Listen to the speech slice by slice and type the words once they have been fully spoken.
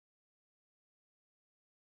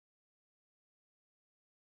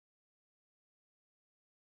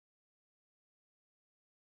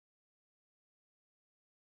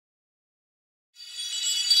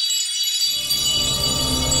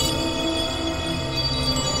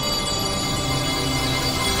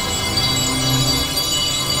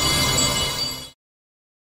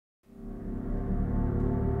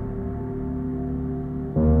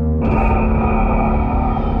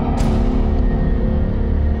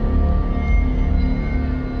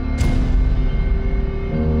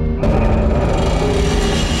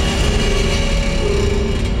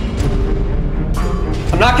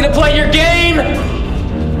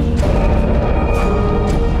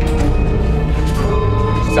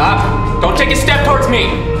Stop. Don't take a step towards me.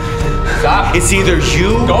 Stop. It's either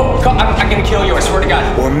you... Don't come. I'm gonna kill you, I swear to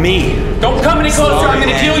God. Or me. Don't come any closer, Sorry, I'm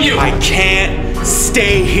gonna kill you. I can't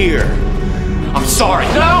stay here. I'm sorry.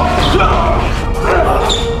 No! I'm sorry.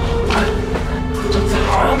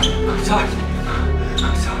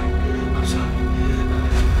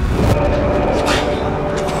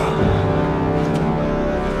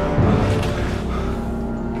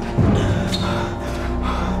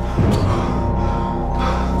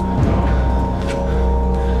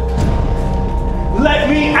 Let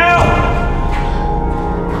me out!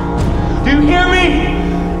 Do you hear me?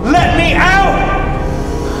 Let me out!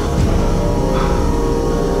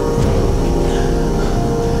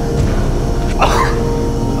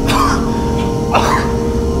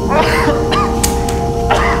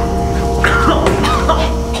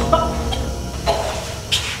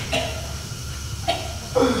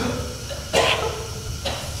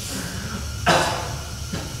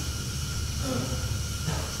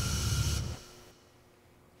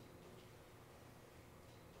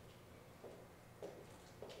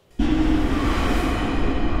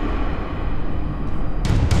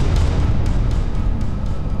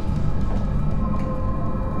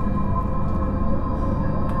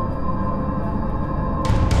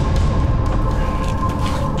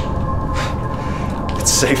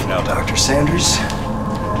 Safe now, Dr. Sanders.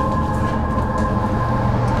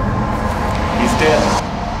 He's dead.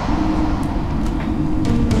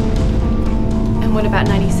 And what about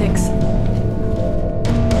 96?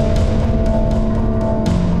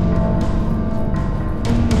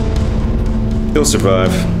 He'll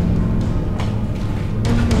survive.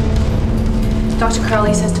 Dr.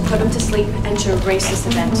 Curley says to put him to sleep and to erase this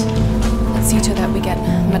event. Let's see to that we get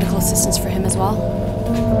medical assistance for him as well.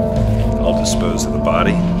 I'll dispose of the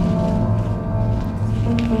body.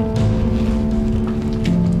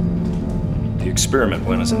 The experiment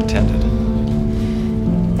went as intended.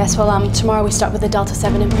 Yes, well, tomorrow we start with the Delta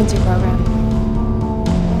 7 imprinting program.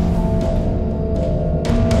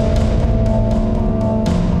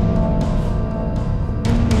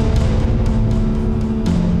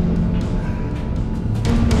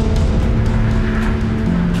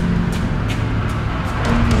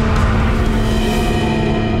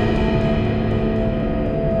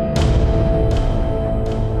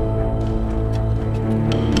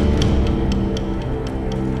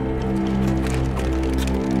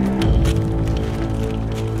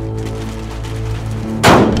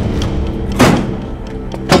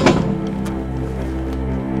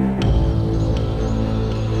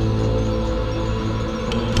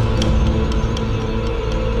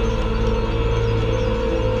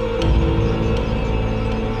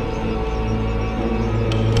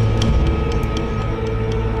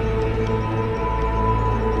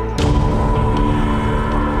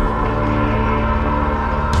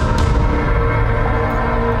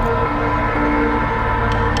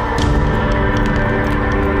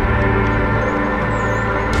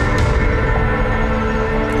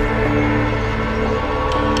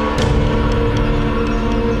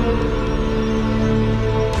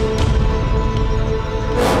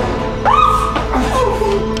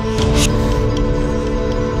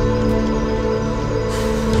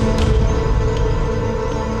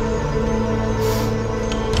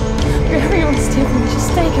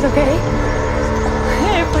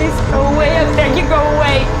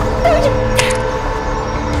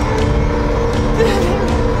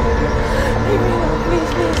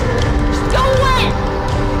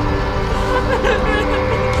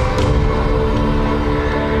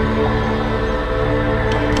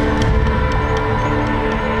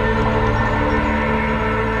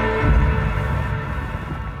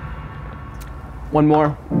 One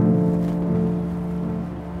more.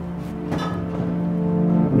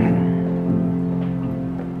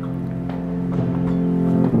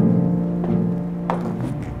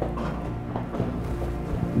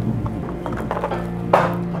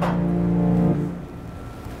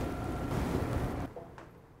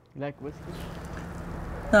 You like whiskey?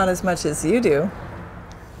 Not as much as you do.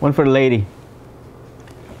 One for the lady.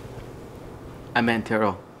 I meant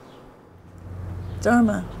Terrell.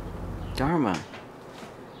 Dharma. Dharma.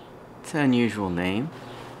 It's an unusual name.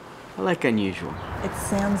 I like unusual. It's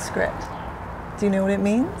Sanskrit. Do you know what it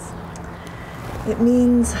means? It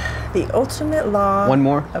means the ultimate law One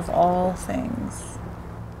more. of all things.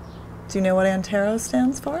 Do you know what Antero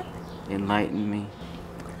stands for? Enlighten me.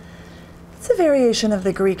 It's a variation of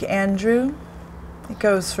the Greek Andrew. It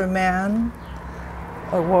goes for man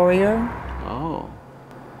or warrior. Oh,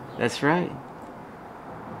 that's right.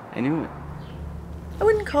 I knew it. I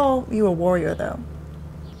wouldn't call you a warrior, though.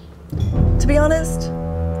 To be honest,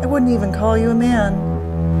 I wouldn't even call you a man.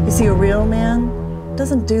 You see, a real man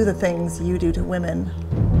doesn't do the things you do to women.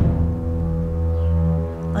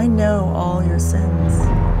 I know all your sins.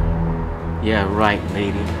 Yeah, right,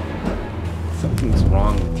 lady. Something's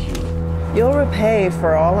wrong with you. You'll repay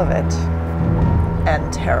for all of it.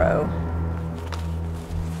 And tarot.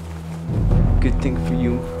 Good thing for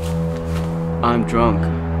you, I'm drunk,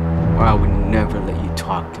 or I would never let you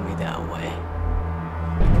talk to me that way.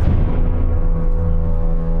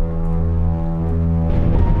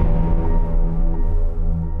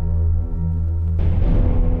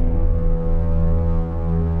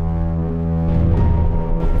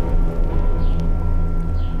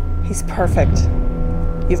 He's perfect.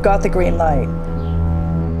 You've got the green light.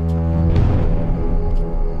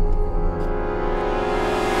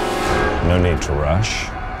 No need to rush.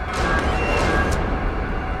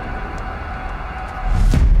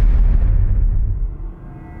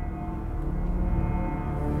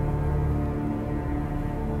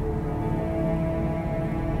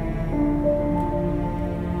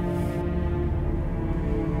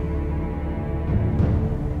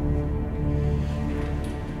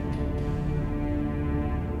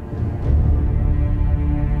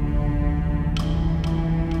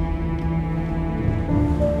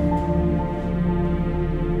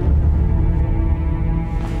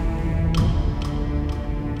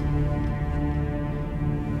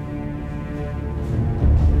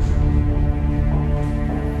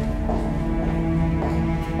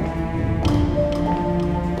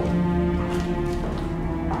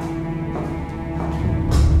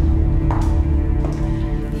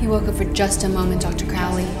 Woke up for just a moment, Dr.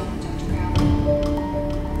 Crowley.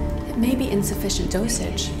 It may be insufficient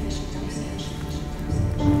dosage.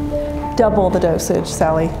 Double the dosage,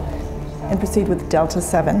 Sally, and proceed with Delta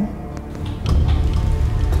 7.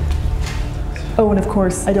 Oh, and of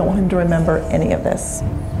course, I don't want him to remember any of this.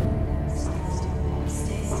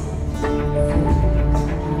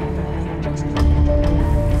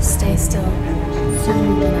 Stay still.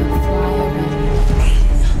 Soon we're gonna fly away.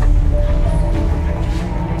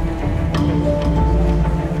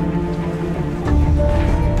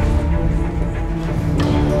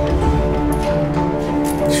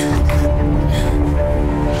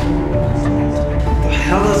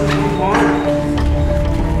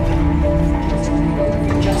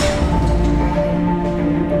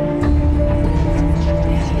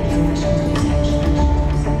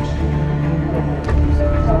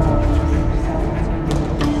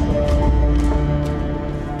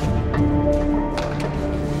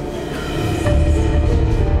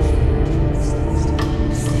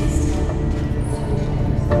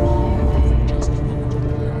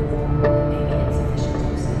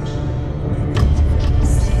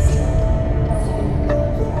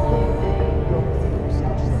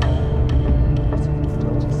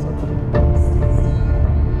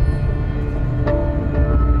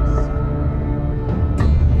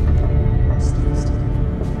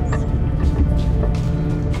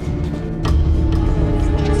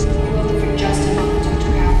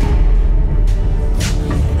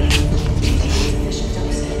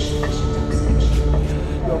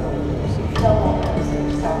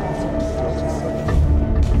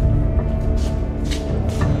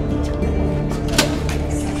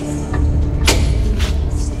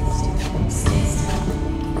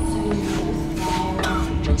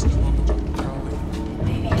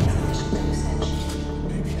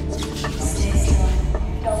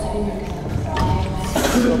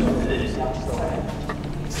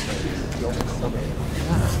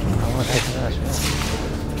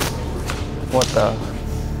 What the?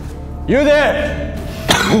 You there!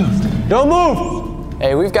 Don't move!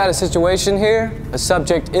 Hey, we've got a situation here. A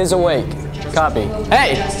subject is awake. Copy.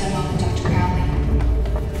 Hey!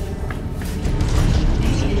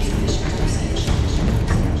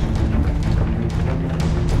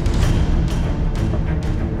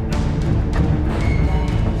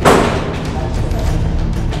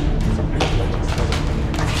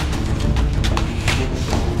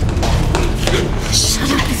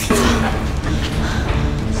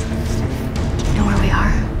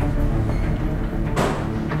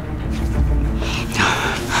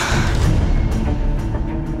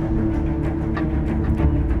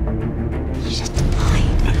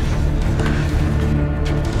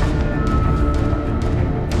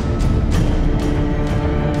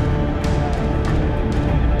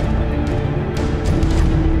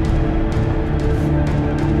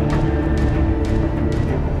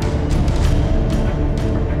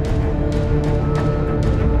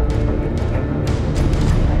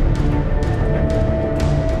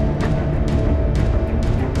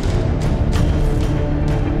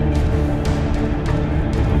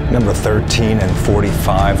 13 and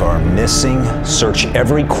 45 are missing. Search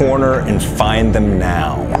every corner and find them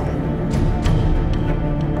now.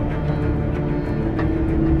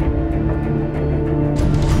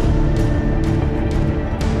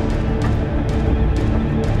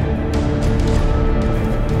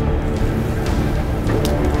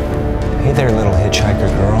 Hey there, little hitchhiker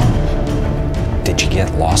girl. Did you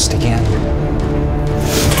get lost again?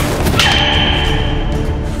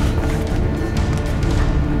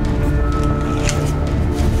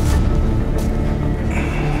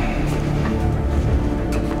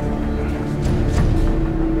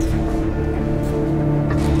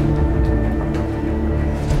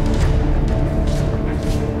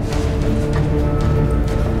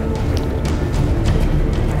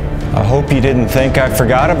 I hope you didn't think I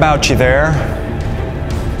forgot about you there.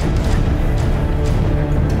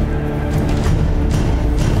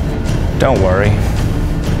 Don't worry.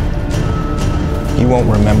 You won't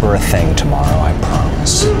remember a thing tomorrow, I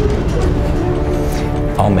promise.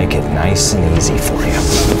 I'll make it nice and easy for you.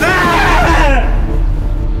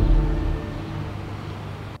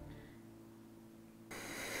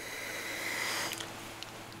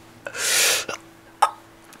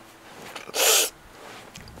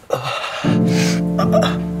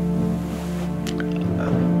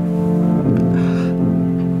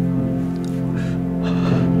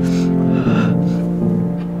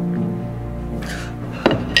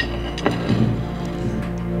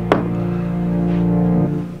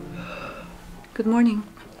 Good morning.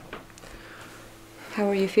 How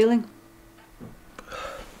are you feeling?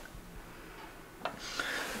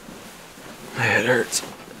 My head hurts.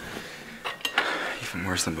 Even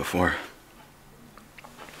worse than before.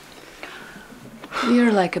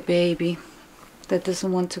 You're like a baby that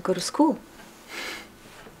doesn't want to go to school.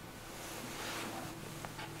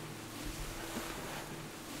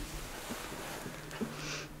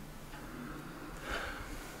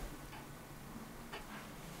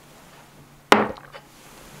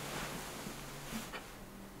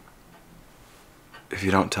 If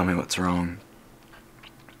you don't tell me what's wrong,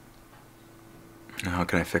 how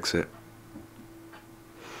can I fix it?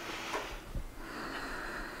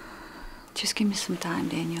 Just give me some time,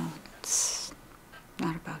 Daniel. It's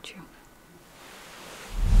not about you.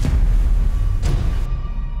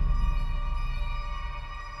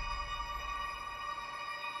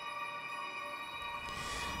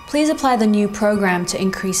 Please apply the new program to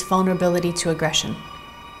increase vulnerability to aggression.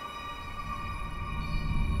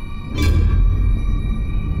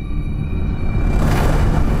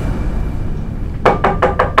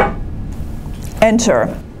 Enter.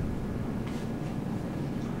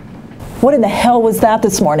 What in the hell was that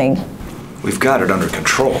this morning? We've got it under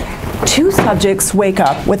control. 2 subjects wake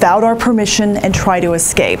up without our permission and try to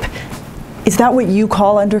escape. Is that what you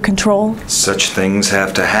call under control? Such things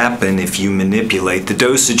have to happen if you manipulate the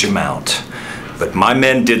dosage amount. But my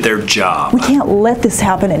men did their job. We can't let this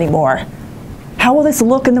happen anymore. How will this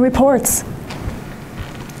look in the reports?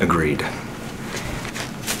 Agreed.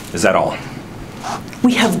 Is that all?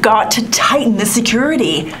 We have got to tighten the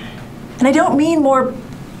security. And I don't mean more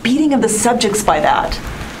beating of the subjects by that.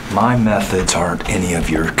 My methods aren't any of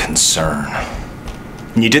your concern.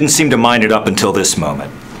 And you didn't seem to mind it up until this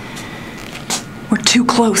moment. We're too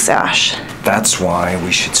close, Ash. That's why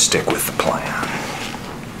we should stick with the plan.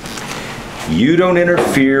 You don't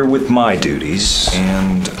interfere with my duties,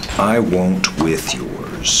 and I won't with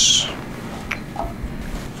yours.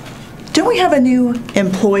 Don't we have a new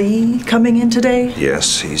employee coming in today?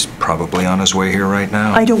 Yes, he's probably on his way here right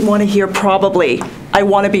now. I don't want to hear probably. I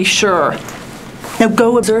want to be sure. Now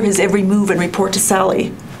go observe his every move and report to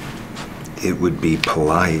Sally. It would be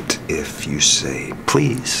polite if you say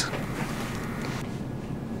please.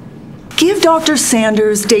 Give Dr.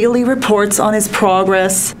 Sanders daily reports on his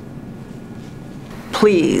progress.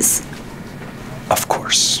 Please. Of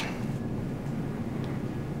course.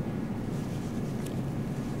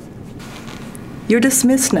 You're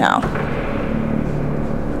dismissed now.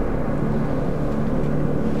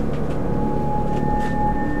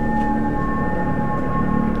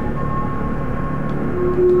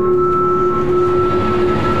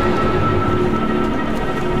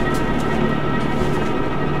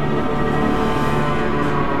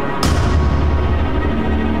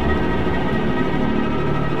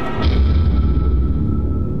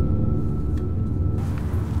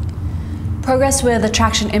 Progress with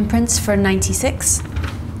attraction imprints for 96.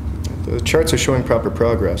 The charts are showing proper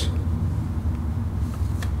progress.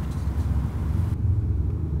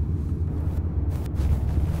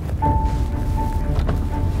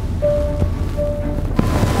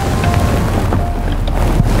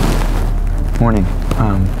 Morning.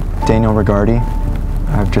 Daniel Rigardi.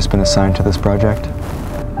 I've You've just been assigned to this project?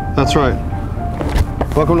 That's right.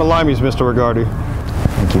 Welcome to Limeys, Mr. Rigardi.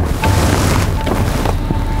 Thank you.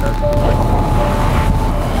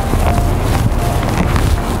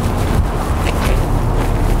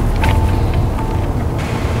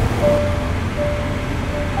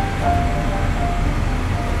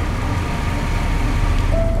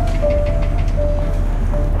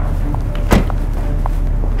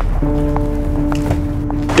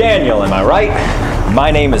 Daniel, am I right? My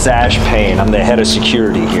name is Ash Payne. I'm the head of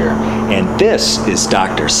security here. And this is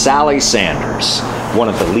Dr. Sally Sanders, one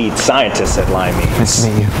of the lead scientists at Limeys. Nice to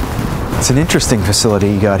meet you. It's an interesting facility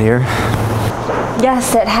you got here.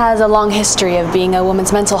 Yes, it has a long history of being a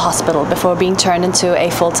women's mental hospital before being turned into a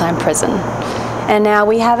full-time prison. And now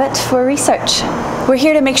we have it for research. We're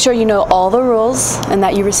here to make sure you know all the rules and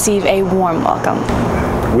that you receive a warm welcome.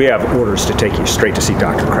 We have orders to take you straight to see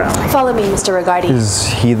Dr. Crowley. Follow me, Mr. Rigardi. Is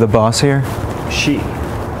he the boss here? She,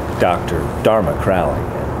 Dr. Dharma Crowley.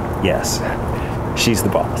 Yes, she's the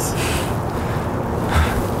boss.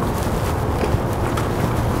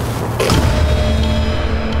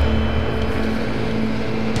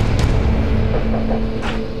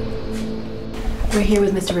 We're here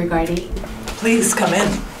with Mr. Rigardi. Please come in.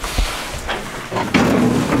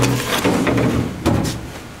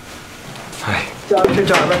 Hi. Dr.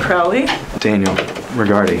 Dharma Crowley, Daniel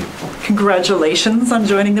Rigardi. congratulations on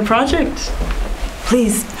joining the project.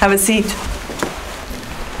 Please, have a seat.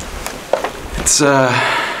 It's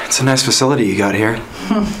a nice facility you got here.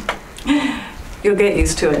 You'll get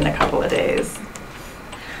used to it in a couple of days.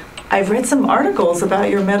 I've read some articles about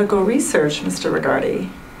your medical research, Mr. Rigardi.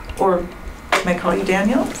 Or may I call you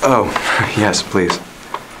Daniel? Oh, yes, please.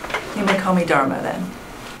 You may call me Dharma then.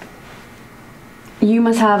 You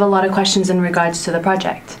must have a lot of questions in regards to the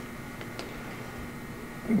project.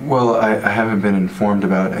 Well, I haven't been informed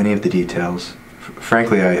about any of the details.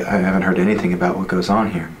 Frankly, I haven't heard anything about what goes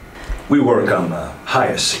on here. We work on the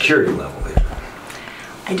highest security level here.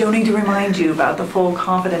 I don't need to remind you about the full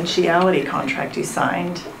confidentiality contract you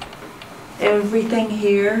signed. Everything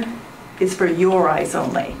here is for your eyes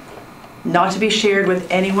only, not to be shared with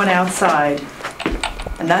anyone outside,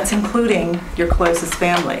 and that's including your closest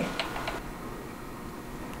family.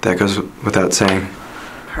 That goes without saying.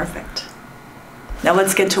 Perfect. Now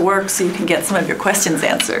let's get to work so you can get some of your questions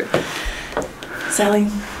answered. Sally,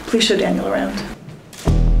 please show Daniel around.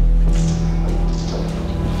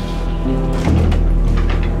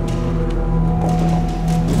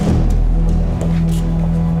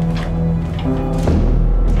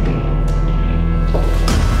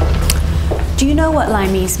 Do you know what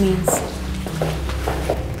Limeys means?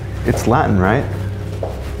 It's Latin, right?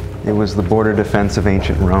 It was the border defense of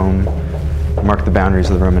ancient Rome, marked the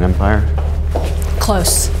boundaries of the Roman Empire.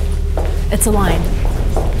 Close. It's a line.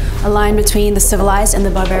 A line between the civilized and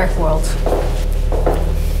the barbaric world.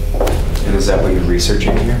 And is that what you're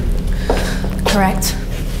researching here? Correct.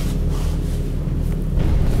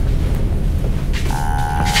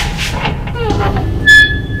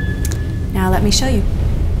 Now let me show you.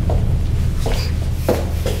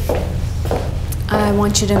 I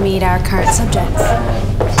want you to meet our current subjects.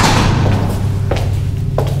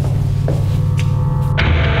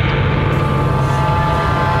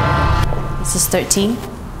 This is 13.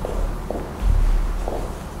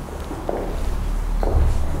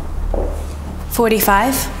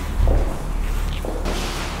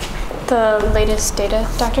 The latest data,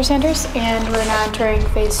 Dr. Sanders, and we're now entering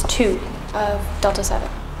phase 2 of Delta 7.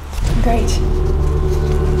 Great.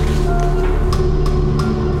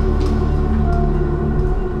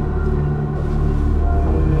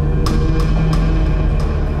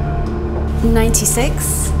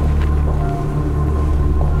 $96,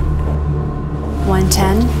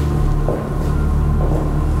 110,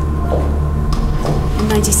 and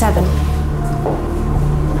 97.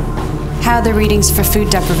 How are the readings for food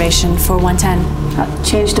deprivation for 110?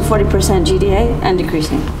 Change to 40% GDA and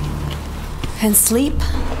decreasing. And sleep?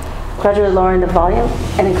 Gradually lowering the volume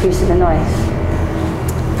and increasing the noise.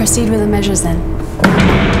 Proceed with the measures then.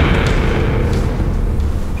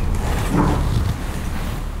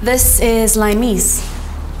 This is Limeys.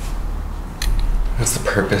 What's the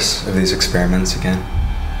purpose of these experiments again?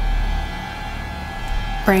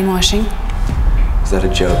 Brainwashing. Is that a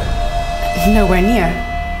joke? Nowhere near.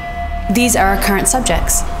 These are our current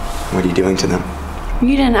subjects. What are you doing to them?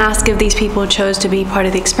 You didn't ask if these people chose to be part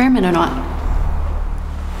of the experiment or not.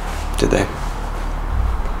 Did they?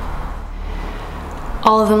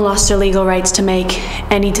 All of them lost their legal rights to make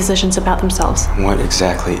any decisions about themselves. What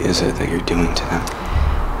exactly is it that you're doing to them?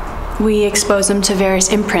 We expose them to various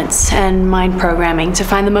imprints and mind programming to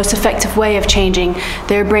find the most effective way of changing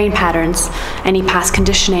their brain patterns, any past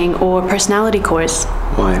conditioning or personality cores.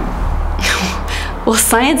 Why? Well,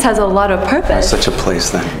 science has a lot of purpose. Why such a place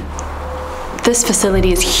then? This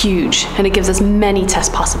facility is huge, and it gives us many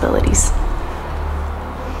test possibilities.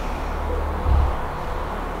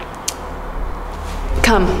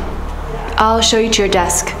 Come, I'll show you to your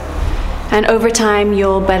desk, and over time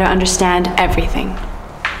you'll better understand everything.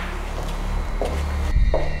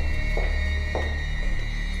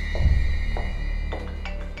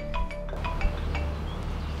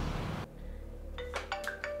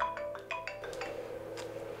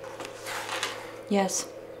 Yes.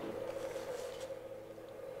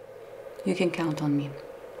 You can count on me.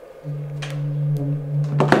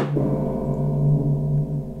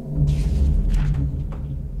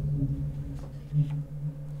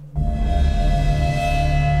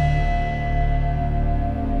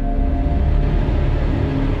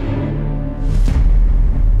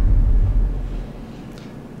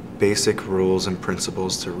 Basic Rules and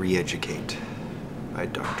Principles to Re-Educate by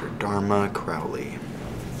Dr. Dharma Crowley.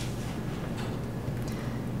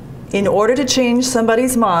 In order to change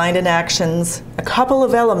somebody's mind and actions, a couple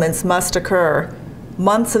of elements must occur.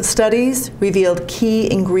 Months of studies revealed key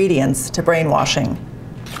ingredients to brainwashing.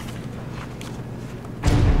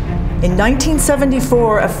 In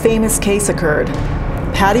 1974, a famous case occurred.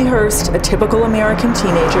 Patty Hearst, a typical American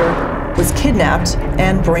teenager, was kidnapped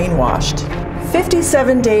and brainwashed.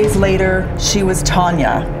 57 days later, she was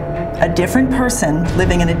Tanya, a different person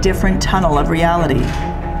living in a different tunnel of reality.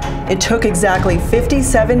 It took exactly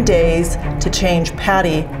 57 days to change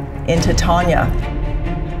Patty into Tanya.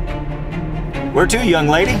 Where to, young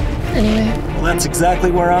lady? Anyway. Well, that's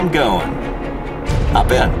exactly where I'm going.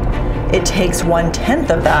 Hop in. It takes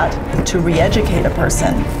 1/10 of that to re-educate a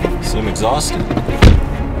person. Seem exhausted.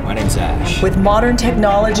 My name's Ash. With modern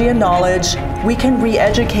technology and knowledge, we can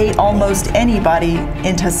re-educate almost anybody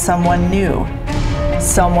into someone new.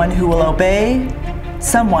 Someone who will obey,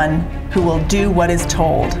 someone who will do what is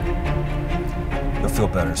told. You'll feel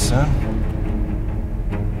better soon.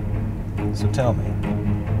 So tell me,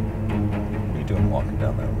 what are you doing walking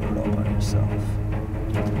down that road all by yourself?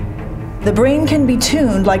 The brain can be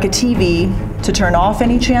tuned like a TV to turn off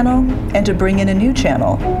any channel and to bring in a new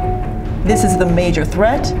channel. This is the major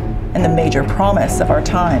threat and the major promise of our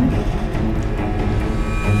time.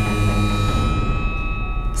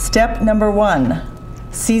 Step number 1,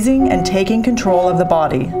 seizing and taking control of the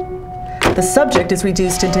body. The subject is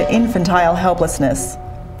reduced into infantile helplessness.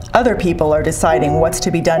 Other people are deciding what's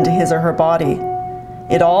to be done to his or her body.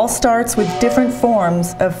 It all starts with different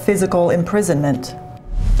forms of physical imprisonment.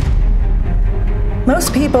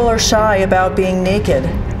 Most people are shy about being naked.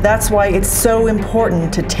 That's why it's so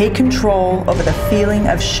important to take control over the feeling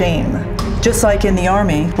of shame. Just like in the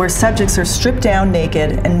Army, where subjects are stripped down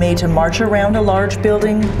naked and made to march around a large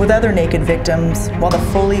building with other naked victims while the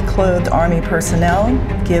fully clothed Army personnel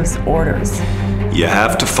gives orders. You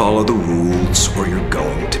have to follow the rules or you're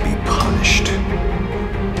going to be punished.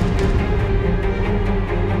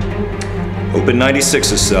 Open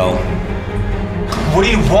 96's cell. What do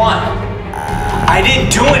you want? I didn't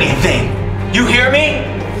do anything. You hear me?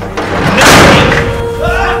 Nothing!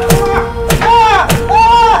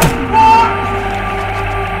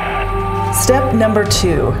 Step number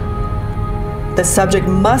 2. The subject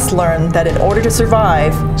must learn that in order to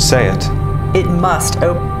survive, Say it. it must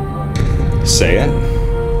open. Say it.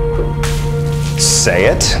 Say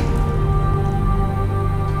it.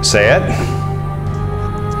 Say it.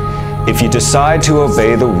 If you decide to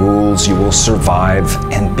obey the rules, you will survive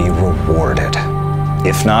and be rewarded.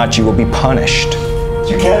 If not, you will be punished.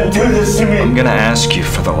 You can't do this to me. I'm gonna ask you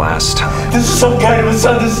for the last time. This is some kind of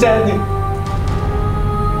misunderstanding.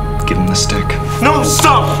 Give him the stick. No,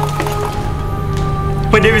 stop!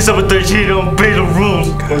 My name is number 13, I obey the rules.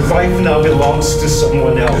 My life now belongs to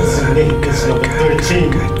someone else. And name is number 13.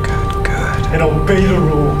 Good. And obey the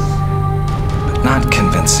rules. But not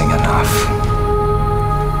convincing enough.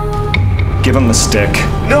 Give him the stick.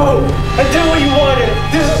 No! I did what you wanted!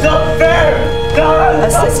 This is not fair! A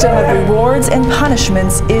system of rewards and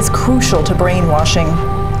punishments is crucial to brainwashing.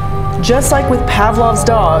 Just like with Pavlov's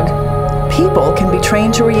dog, people can be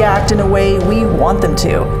trained to react in a way we want them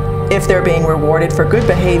to, if they're being rewarded for good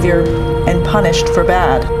behavior and punished for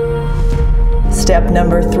bad. Step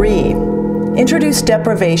number 3. Introduce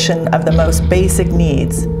deprivation of the most basic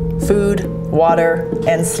needs: food, water,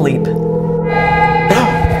 and sleep.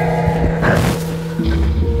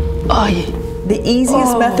 The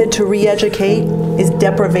easiest method to re-educate is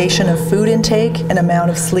deprivation of food intake and amount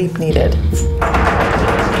of sleep needed.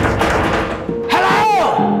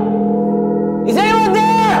 Hello!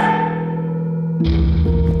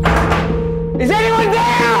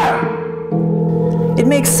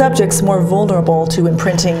 makes subjects more vulnerable to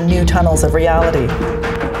imprinting new tunnels of reality.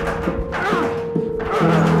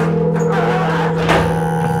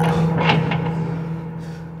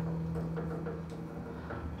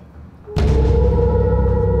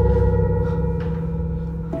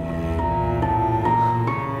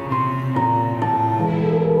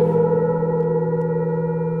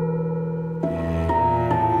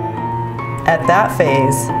 At that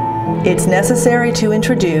phase, it's necessary to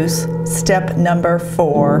introduce step number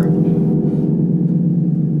 4.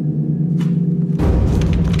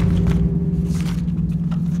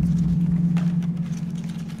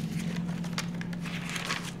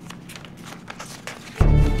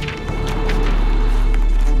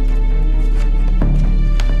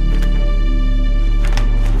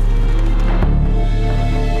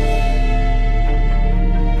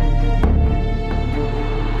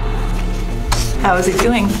 How is he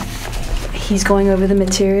doing? He's going over the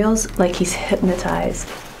materials like he's hypnotized.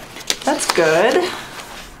 That's good.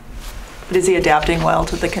 But is he adapting well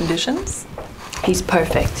to the conditions? He's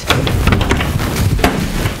perfect.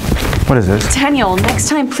 What is this? Daniel, next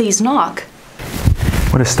time please knock.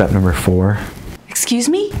 What is step number 4? Excuse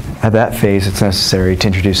me? At that phase, it's necessary to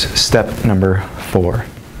introduce step number 4.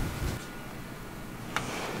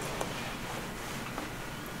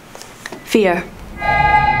 Fear.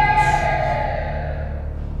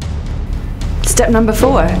 Step number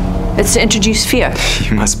 4. It's to introduce fear.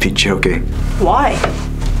 You must be joking. Why?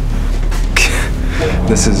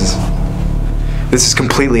 This is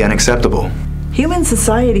completely unacceptable. Human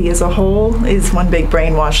society as a whole is one big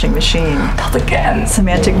brainwashing machine. Again,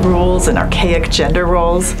 semantic rules and archaic gender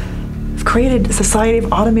roles have created a society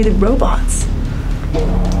of automated robots.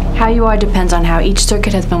 How you are depends on how each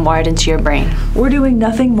circuit has been wired into your brain. We're doing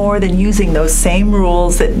nothing more than using those same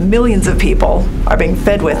rules that millions of people are being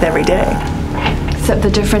fed with every day. Except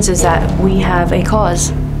the difference is that we have a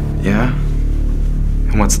cause. Yeah?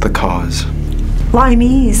 And what's the cause?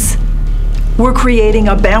 Limeese. We're creating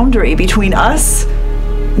a boundary between us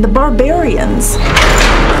and the barbarians.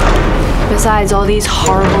 Besides all these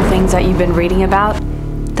horrible things that you've been reading about,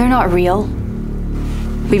 they're not real.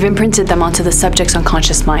 We've imprinted them onto the subject's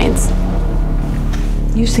unconscious minds.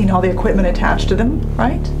 You've seen all the equipment attached to them,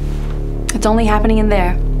 right? It's only happening in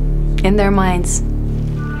their minds.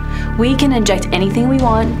 We can inject anything we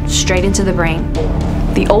want straight into the brain.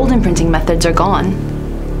 The old imprinting methods are gone.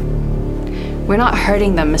 We're not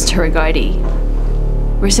hurting them, Mr. Rigardi.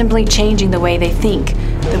 We're simply changing the way they think,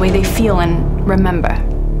 the way they feel and remember.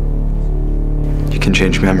 You can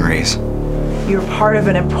change memories. You're part of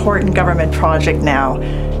an important government project now.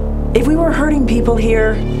 If we were hurting people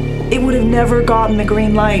here, it would have never gotten the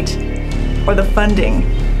green light or the funding.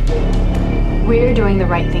 We're doing the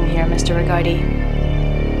right thing here, Mr. Rigardi.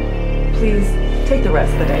 Please take the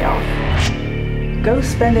rest of the day off. Go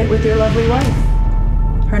spend it with your lovely wife.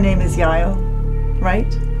 Her name is Yael, right?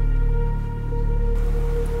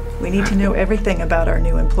 We need to know everything about our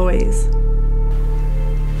new employees.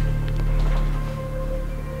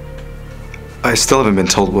 I still haven't been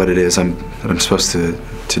told what it is I'm supposed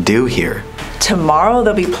to do here. Tomorrow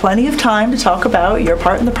there'll be plenty of time to talk about your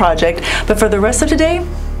part in the project, but for the rest of today,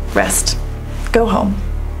 rest. Go home.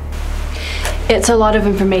 It's a lot of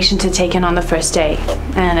information to take in on the first day,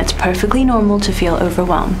 and it's perfectly normal to feel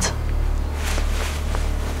overwhelmed.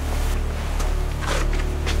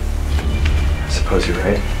 I suppose you're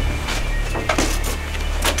right.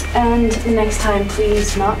 And next time,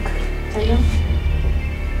 please knock. Daniel.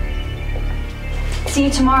 See you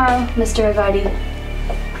tomorrow, Mr. Rigardi.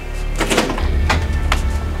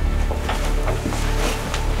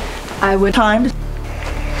 I would time.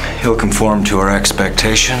 He'll conform to our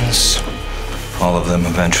expectations. All of them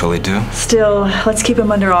eventually do. Still, let's keep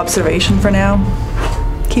him under observation for now.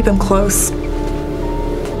 Keep him close.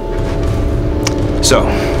 So,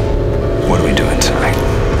 what are we doing tonight?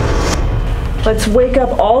 Let's wake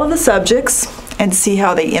up all of the subjects and see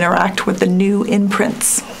how they interact with the new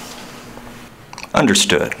imprints.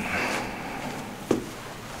 Understood.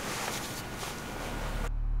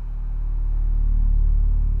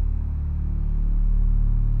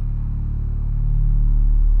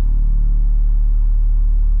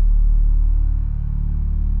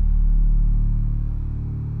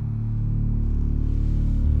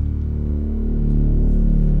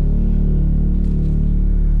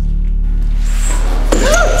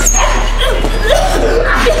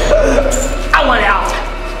 I want out!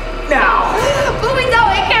 Now! Put me down,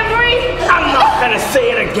 I can't breathe! I'm not gonna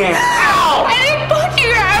say it again! Ow! I didn't book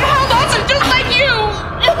you! I'm held on just like you!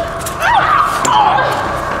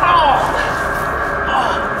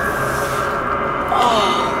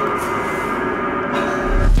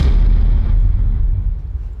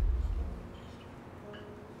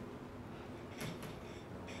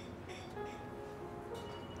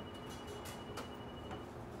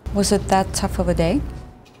 Was it that tough of a day?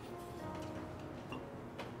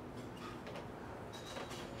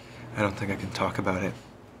 I don't think I can talk about it.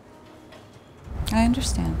 I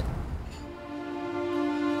understand.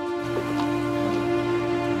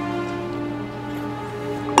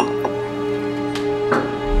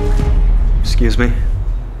 Excuse me?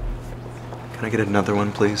 Can I get another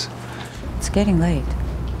one, please? It's getting late.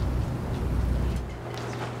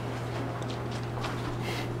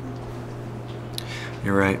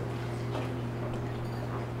 You're right.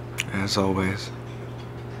 As always.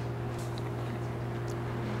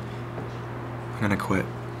 I'm gonna quit.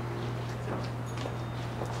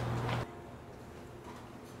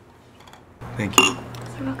 Thank you.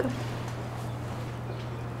 You're welcome.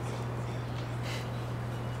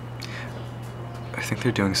 I think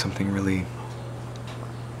they're doing something really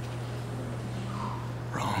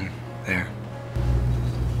wrong there.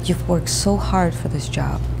 You've worked so hard for this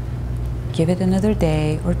job. Give it another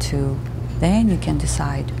day or two, then you can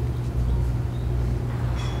decide.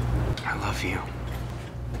 I love you.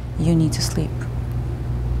 You need to sleep.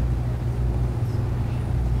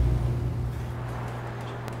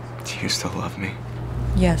 Do you still love me?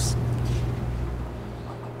 Yes.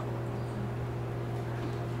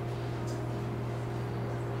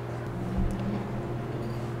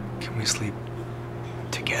 Can we sleep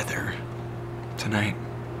together tonight?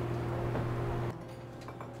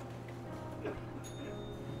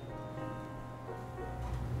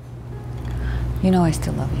 You know I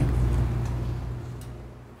still love you.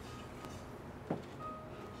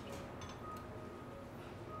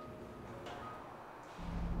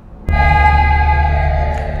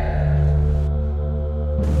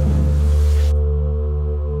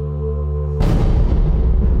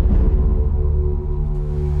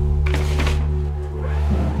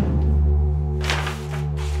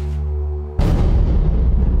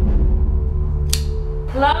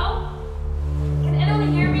 Hello? Can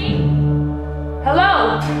anyone hear me?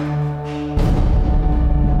 Hello?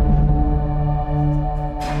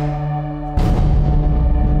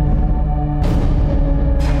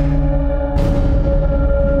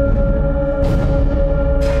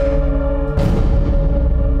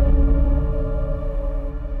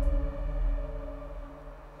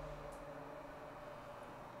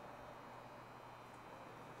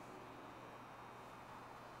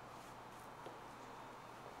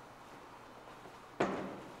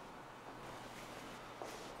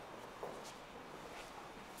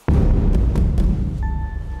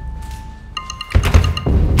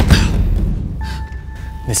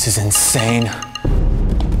 This is insane.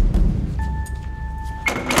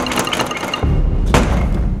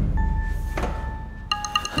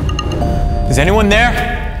 Is anyone there?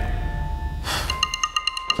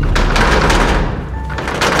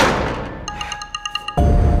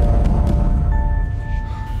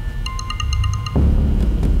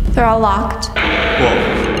 They're all locked.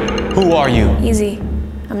 Whoa. Who are you? Easy.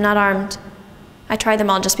 I'm not armed. I tried them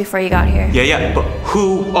all just before you got here. Yeah, but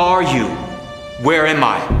who are you? Where am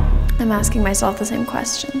I? I'm asking myself the same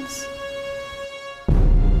questions.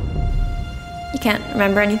 You can't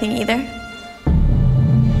remember anything either?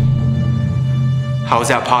 How is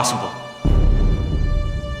that possible?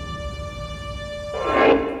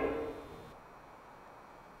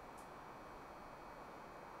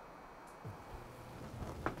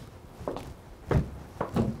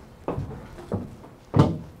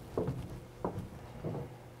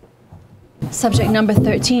 Subject number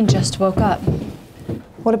 13 just woke up.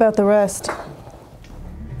 What about the rest?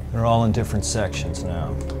 They're all in different sections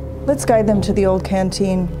now. Let's guide them to the old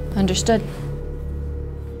canteen. Understood.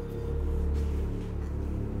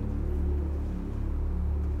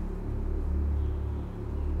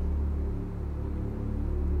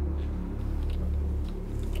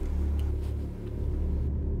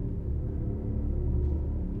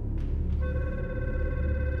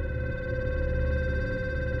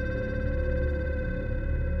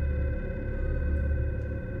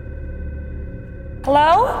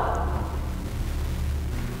 Hello?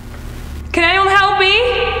 Can anyone help me?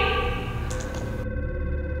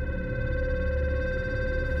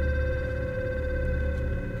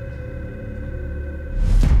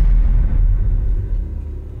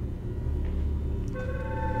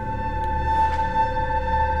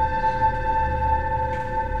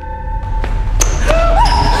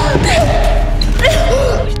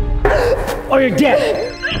 Or you're dead.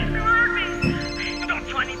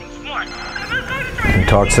 Can you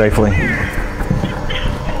talk safely?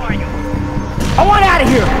 I want out of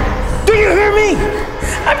here. Do you hear me?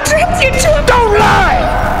 I'm trapped here too. Don't lie.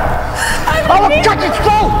 I will cut your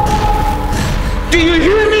throat. Do you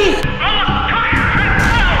hear me?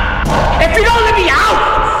 If you don't let me out,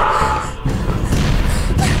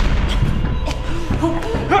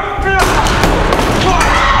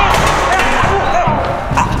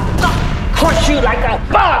 you like a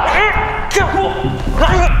bug.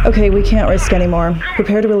 Okay, we can't risk anymore.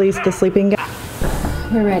 Prepare to release the sleeping guy.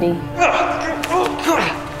 We're ready.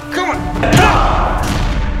 Come on.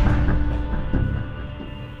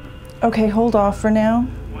 Okay, hold off for now.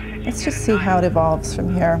 Let's just see how it evolves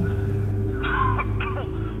from here.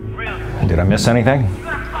 Did I miss anything?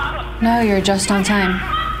 No, you're just on time.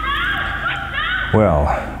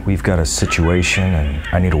 Well, we've got a situation and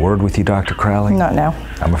I need a word with you, Dr. Crowley. Not now.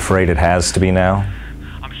 I'm afraid it has to be now.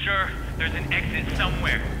 I'm sure there's an exit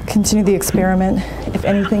somewhere. Continue the experiment. If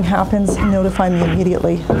anything happens, notify me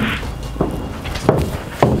immediately.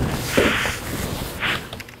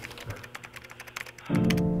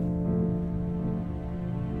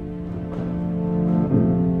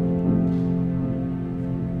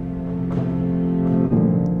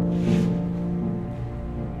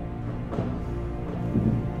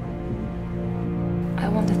 I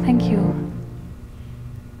want to thank you.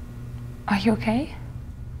 Are you okay?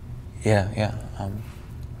 Yeah,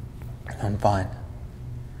 I'm fine.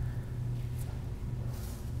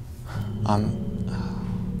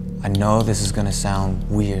 I know this is gonna sound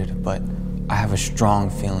weird, but I have a strong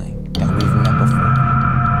feeling that we've met before.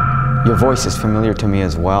 Your voice is familiar to me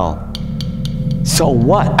as well. So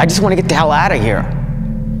what? I just want to get the hell out of here.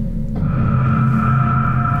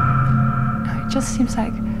 It just seems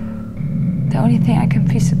like the only thing I can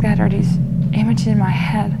piece together are these images in my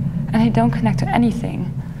head, and they don't connect to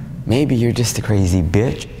anything. Maybe you're just a crazy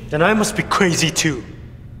bitch. Then I must be crazy too,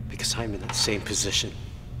 because I'm in that same position.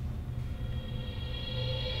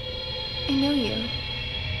 I know you.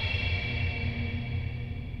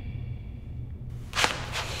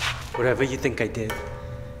 Whatever you think I did,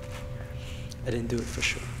 I didn't do it for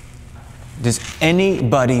sure. Does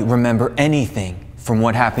anybody remember anything from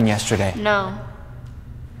what happened yesterday? No.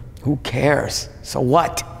 Who cares? So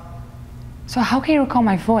what? So how can you recall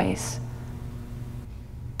my voice?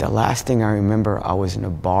 The last thing I remember, I was in a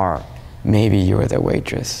bar. Maybe you were the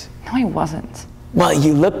waitress. No, I wasn't. Well,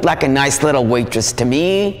 you looked like a nice little waitress to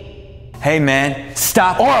me. Hey man,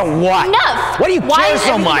 stop. Or what? Enough! What do you Why care does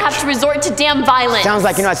so everyone much? have to resort to damn violence? Sounds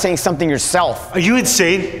like you're not saying something yourself. Are you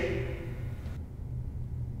insane?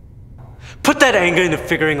 Put that anger into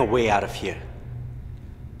figuring a way out of here.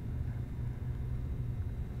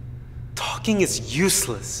 Talking is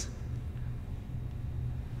useless.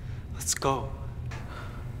 Let's go.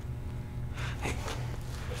 Hey,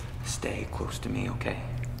 stay close to me, okay?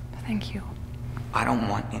 Thank you. I don't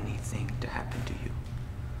want anything to happen to you,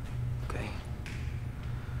 okay?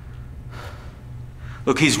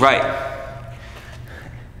 Look, he's right.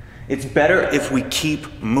 It's better if we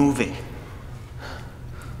keep moving.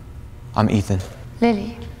 I'm Ethan.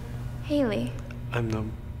 Lily. Haley.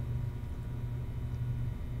 I'm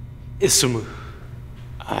Isumu.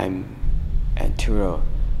 I'm Anturo.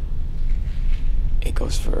 It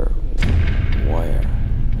goes for warrior.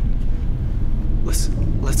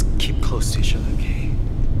 Listen, let's keep close to each other, okay?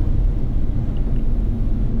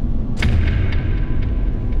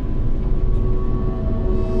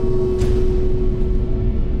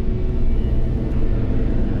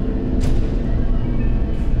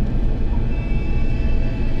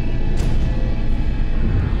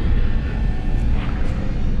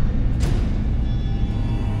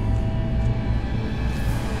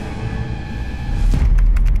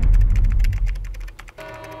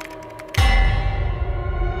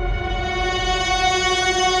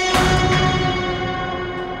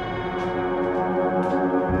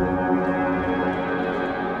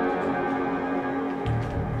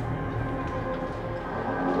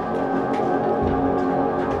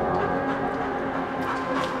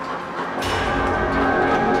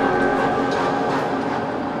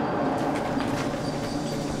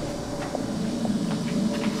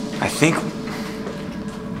 I think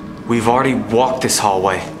we've already walked this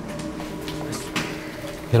hallway.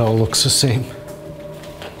 It all looks the same.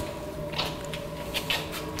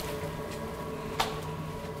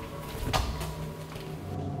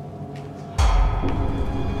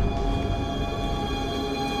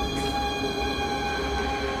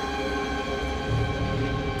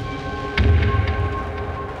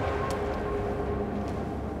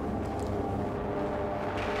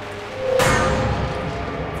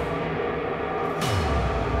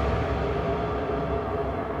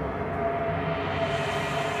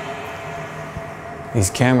 These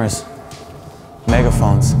cameras,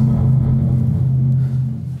 megaphones,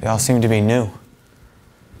 they all seem to be new.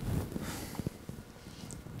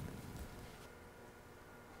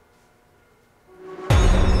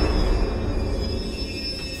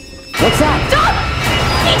 What's that? Stop!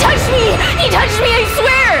 He touched me! He touched me, I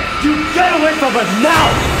swear! You get away from her now!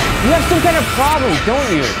 You have some kind of problem, don't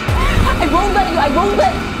you? I won't let you. I won't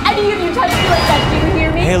let any of you touch me like that. Do you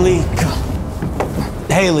hear me?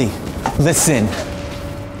 Haley, listen.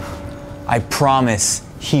 I promise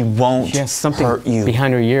he won't She has something hurt you.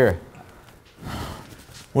 behind her ear.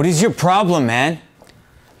 What is your problem, man?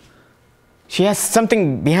 She has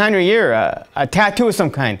something behind her ear, a tattoo of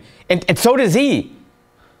some kind. And so does he.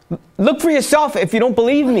 Look for yourself if you don't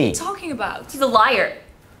believe me. What are you talking about? He's a liar.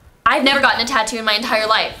 I've never gotten a tattoo in my entire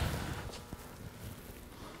life.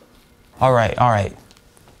 All right.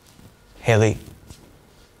 Haley,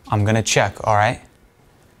 I'm gonna check, all right?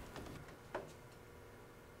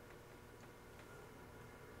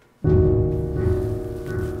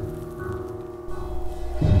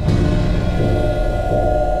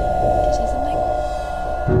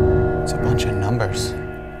 It's a bunch of numbers.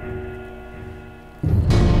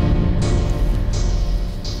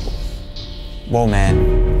 Whoa,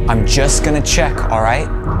 man. I'm just gonna check, all right?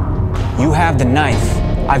 You have the knife.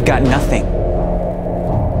 I've got nothing.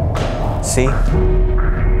 See? You've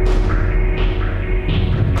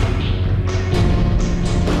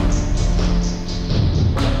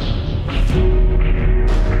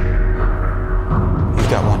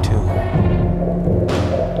got one too.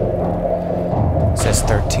 It says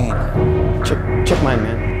 13. Check mine,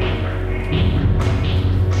 man.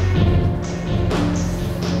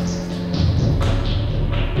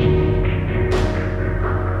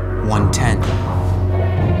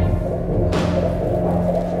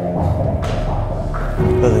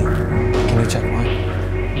 Lily, can you check mine?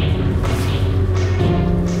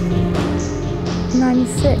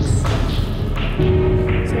 96. So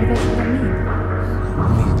what does that mean?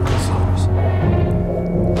 Let me see yours.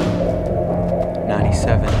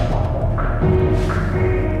 97.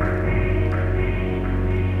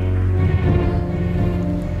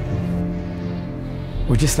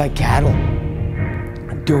 We're just like cattle,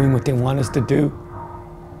 doing what they want us to do.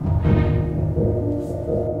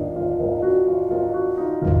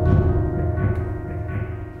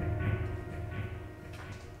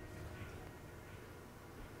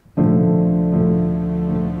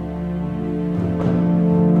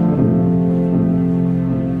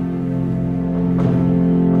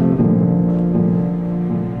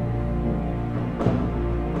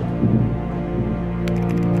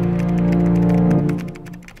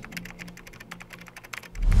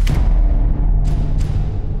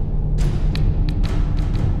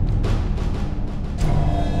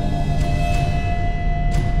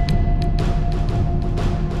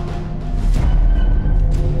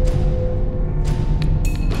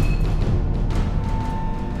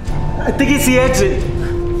 I think it's the exit.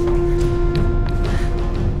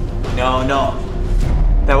 No.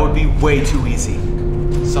 That would be way too easy.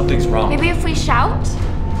 Something's wrong. Maybe if we shout?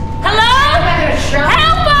 Hello?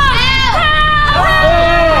 Help us!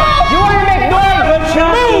 You want to make noise?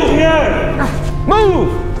 Move!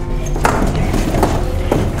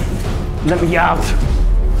 Let me out!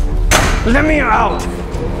 Let me out!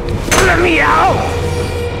 Let me out!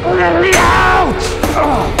 Let me out!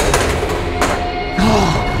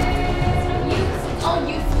 All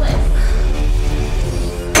useless.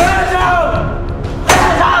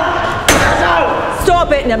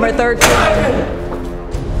 Stop it, number 13.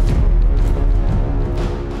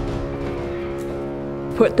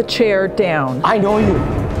 Put the chair down. I know you.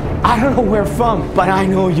 I don't know where from, but I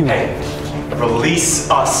know you. Hey, release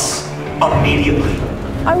us immediately.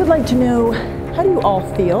 I would like to know, how do you all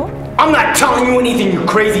feel? I'm not telling you anything, you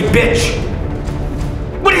crazy bitch!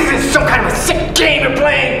 What is this, some kind of a sick game you're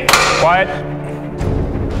playing? Quiet.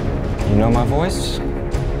 You know my voice?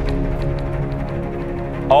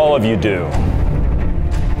 All of you do.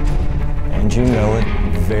 And you know it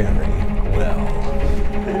very well.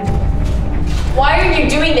 Why are you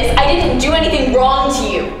doing this? I didn't do anything wrong to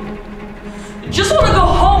you. Just want to go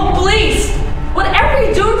home, please. Whatever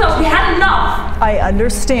you're doing to us, we had enough. I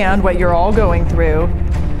understand what you're all going through,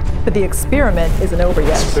 but the experiment isn't over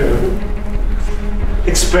yet.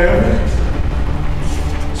 Experiment?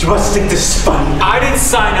 You must think this is funny. I didn't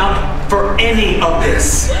sign up for any of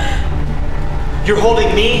this. You're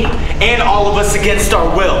holding me and all of us against our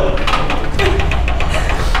will.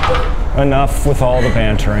 Enough with all the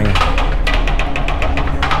bantering.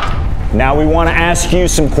 Now we want to ask you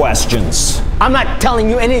some questions. I'm not telling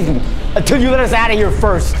you anything until you let us out of here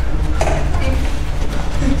first.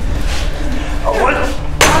 What?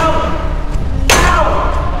 Ow!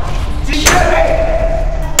 Ow! Did you get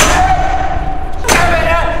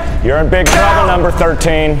me? You're in big trouble, number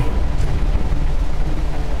 13.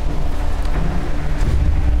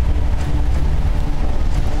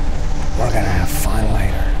 We're gonna have fun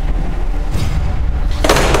later.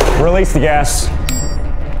 Release the gas.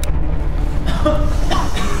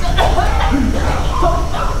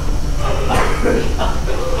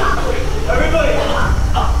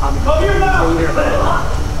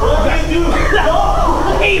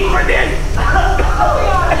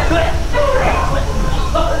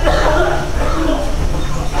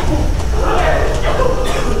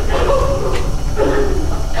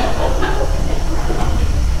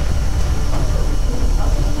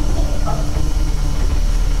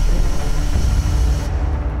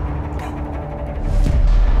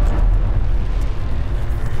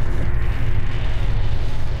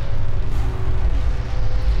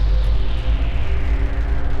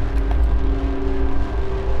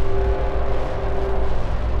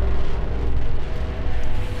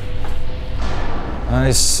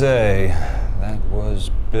 I say, that was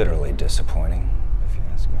bitterly disappointing, if you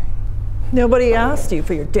ask me. Nobody asked you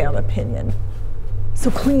for your damn opinion. So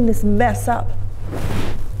clean this mess up.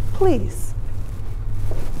 Please.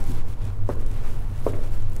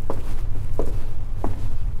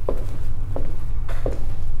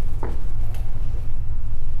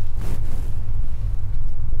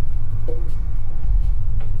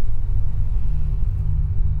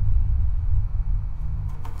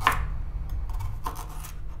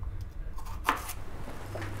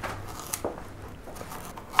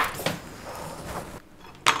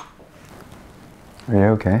 Are you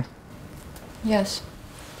okay? Yes.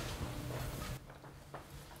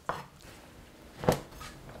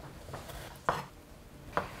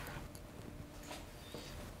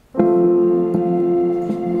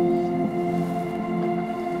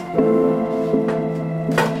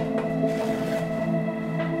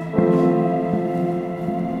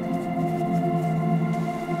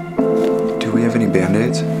 Do we have any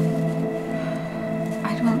Band-Aids? I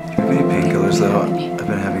don't... Do you have any painkillers though? I've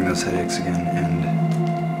been having those headaches again and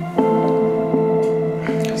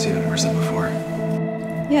it's even worse than before.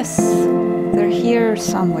 Yes, they're here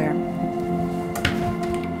somewhere.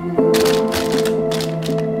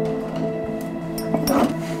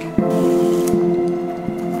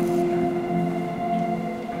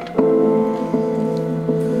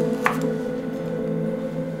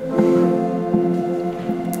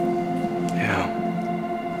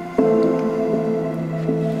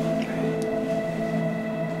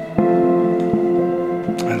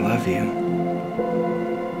 I love you.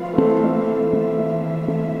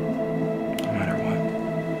 No matter what.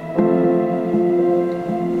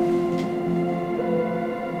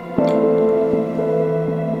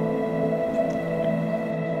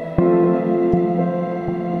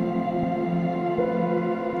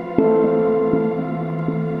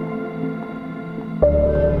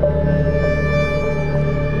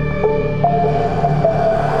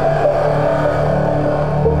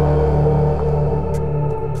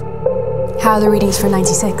 How are the readings for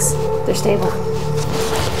 96? They're stable.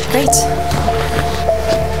 Great.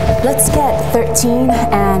 Let's get 13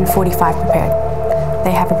 and 45 prepared.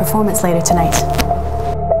 They have a performance later tonight.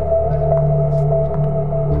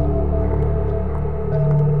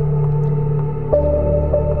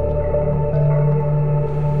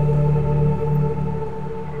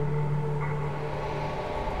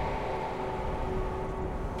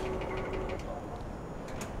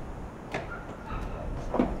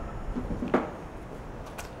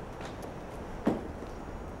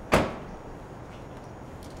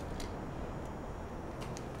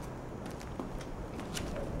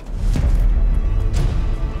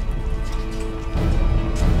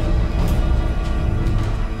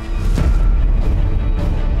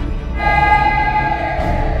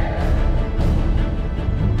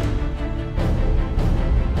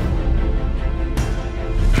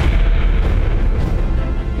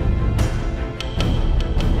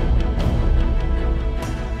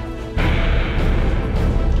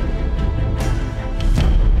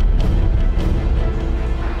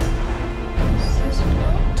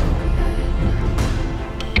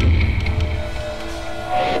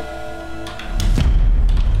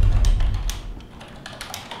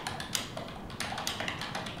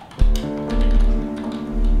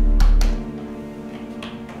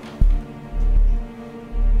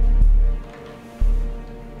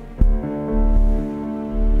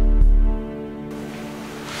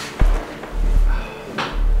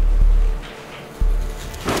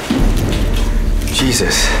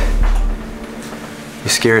 Jesus. You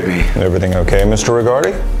scared me. Everything okay, Mr.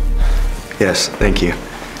 Rigardi? Yes, thank you.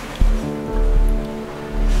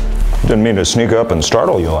 Didn't mean to sneak up and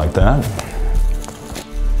startle you like that.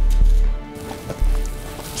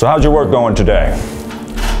 So how's your work going today?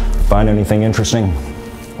 Find anything interesting?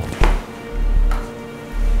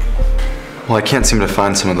 Well, I can't seem to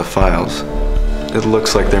find some of the files. It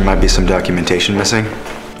looks like there might be some documentation missing.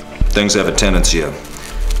 Things have a tendency of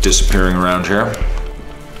disappearing around here.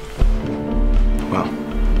 Well,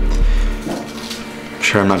 I'm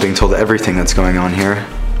sure I'm not being told everything that's going on here.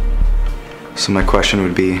 So my question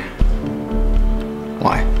would be,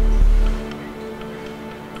 why?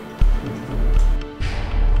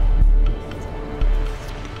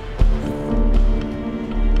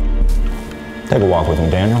 Take a walk with me,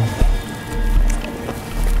 Daniel.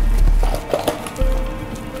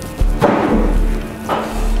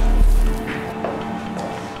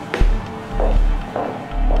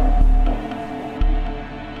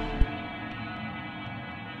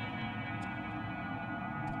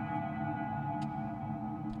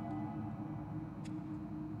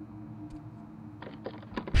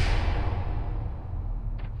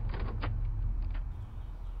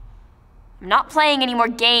 I'm not playing any more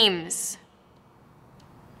games.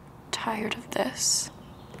 Tired of this.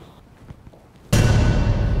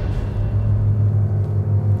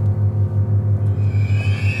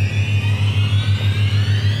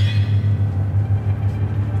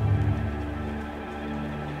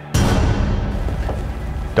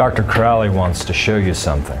 Dr. Crowley wants to show you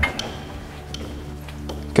something.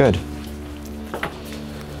 Good.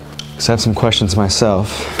 Because I have some questions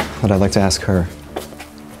myself that I'd like to ask her.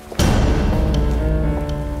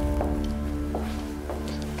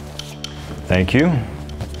 Thank you.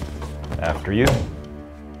 After you.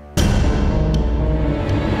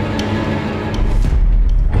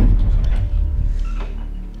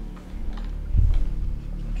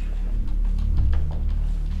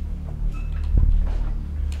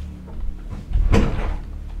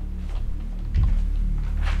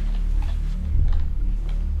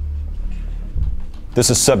 This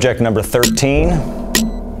is subject number 13.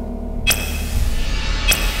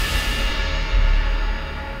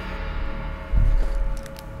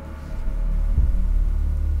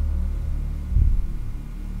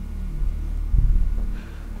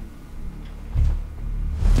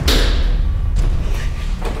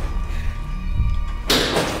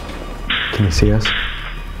 Can you see us?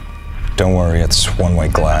 Don't worry, it's one-way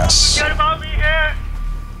glass. Get above me here!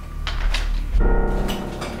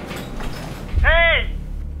 Hey!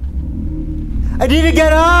 I need to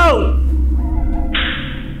get out!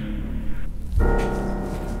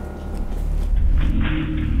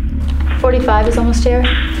 .45 is almost here.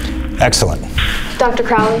 Excellent. Dr.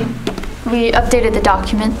 Crowley, we updated the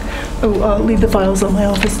document. Oh, leave the files on my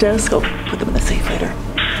office desk. I'll put them in the safe later.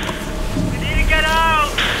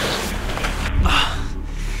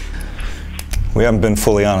 We haven't been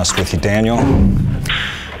fully honest with you, Daniel.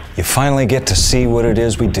 You finally get to see what it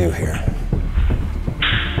is we do here.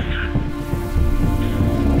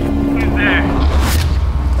 Who's there?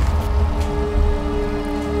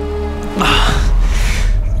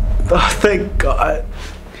 Oh, thank God.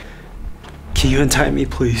 Can you untie me,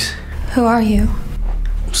 please? Who are you?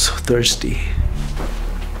 I'm so thirsty.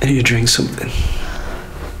 I need to drink something.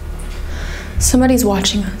 Somebody's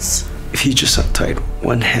watching us. If you just untie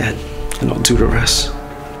one hand, and I'll do the rest.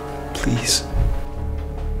 Please.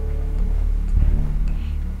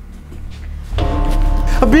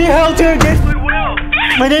 I'm being held here against my will!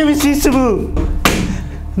 My name is Isamu.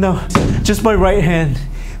 No, just my right hand.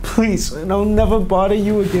 Please, and I'll never bother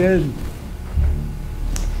you again.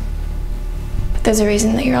 But there's a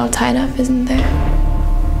reason that you're all tied up, isn't there?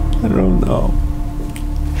 I don't know.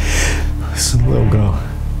 Listen, little girl.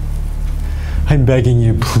 I'm begging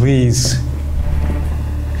you, please.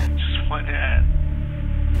 Just one hand.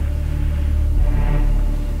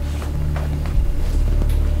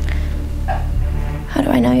 How do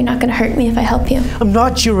I know you're not gonna hurt me if I help you? I'm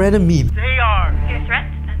not your enemy. They are. You're a threat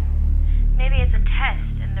to them. Maybe it's a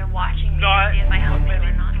test and they're watching me to see if I help you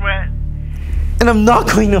or not. Threat. And I'm not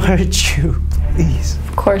going to hurt you. Please.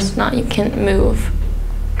 Of course not, you can't move.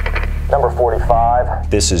 Number 45.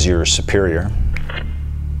 This is your superior.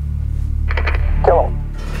 Kill him.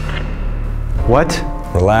 What?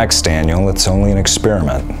 Relax, Daniel. It's only an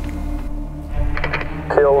experiment.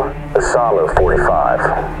 Kill asylum 45.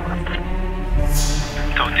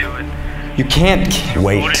 Don't do it. You can't.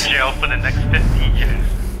 Wait. Go to jail for the next 50 years.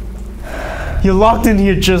 You're locked in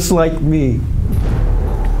here just like me.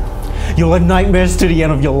 You'll have nightmares to the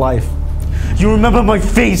end of your life. You remember my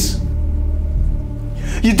face.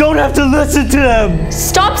 You don't have to listen to them.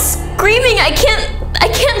 Stop screaming! I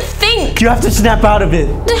can't think. You have to snap out of it.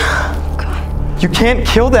 You can't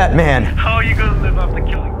kill that man. How are you gonna live after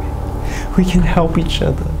killing me? We can help each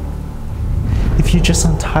other. If you just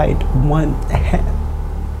untied one hand.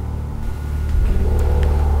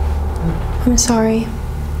 I'm sorry.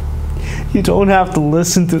 You don't have to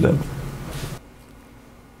listen to them.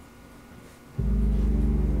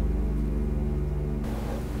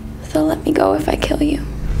 They'll let me go if I kill you.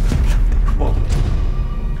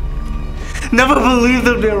 Never believe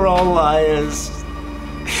them, they're all liars.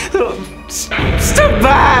 Step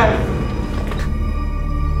back!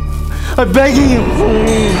 I'm begging you,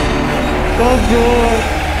 please. Don't do it.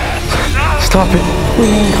 Stop it.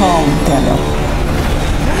 Remain calm, Daniel.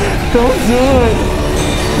 Don't do it.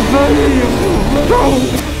 I'm begging you.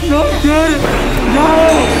 Don't do it. No.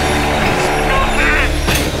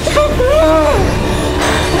 Stop it.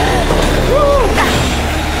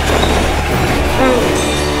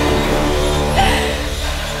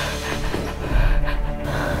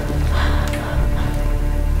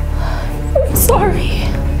 I'm sorry.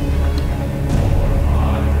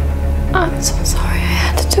 I'm so sorry I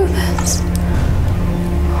had to do this.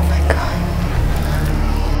 Oh my God.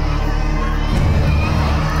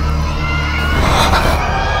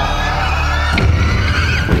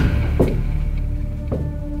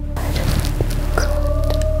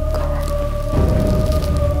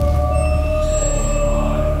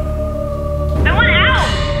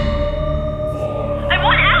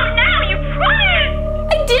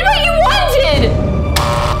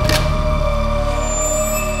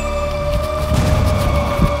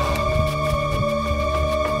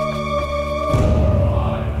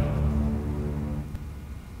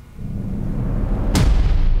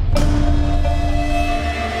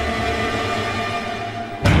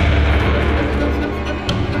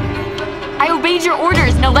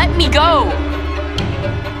 orders. Now let me go.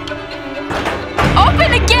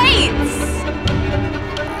 Open the gates!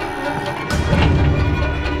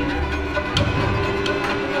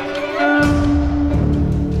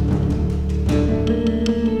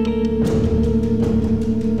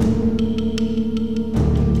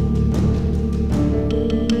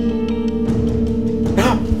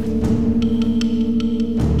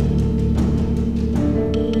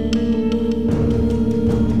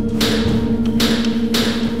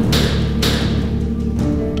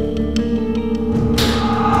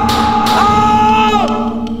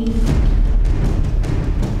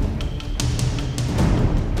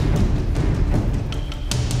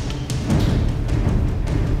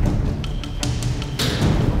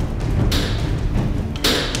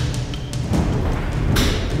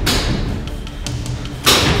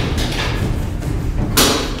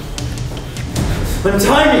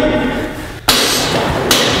 Untie me!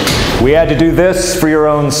 We had to do this for your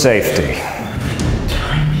own safety.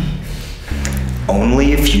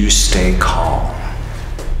 Only if you stay calm.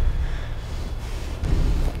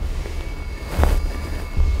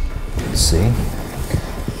 See?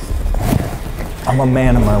 I'm a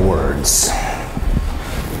man of my words.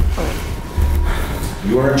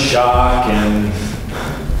 You were in shock and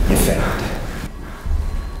you fainted.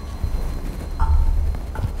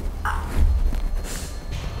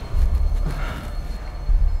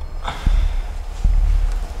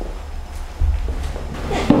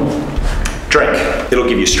 Drink. It'll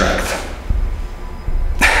give you strength.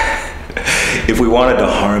 If we wanted to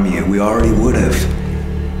harm you, we already would have.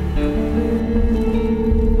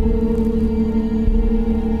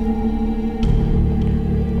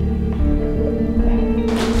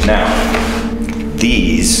 Now,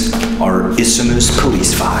 these are Isamu's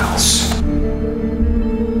police files.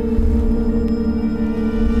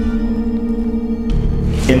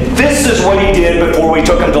 And this is what he did before we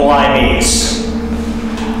took him to Limeys.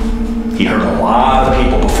 He hurt a lot of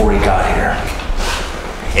people before he got here.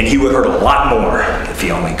 And he would hurt a lot more if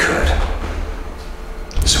he only could.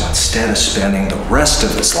 So instead of spending the rest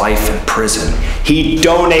of his life in prison, he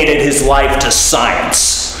donated his life to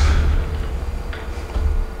science.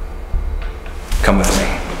 Come with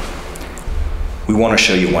me. We want to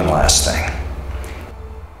show you one last thing.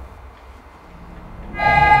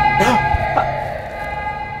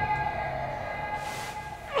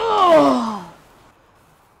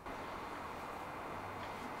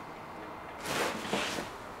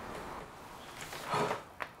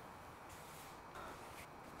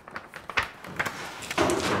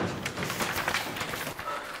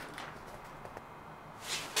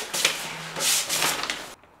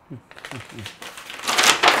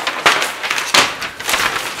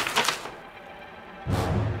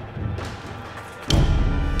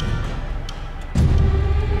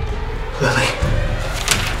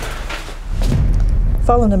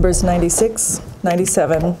 Follow numbers 96,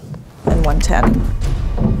 97, and 110.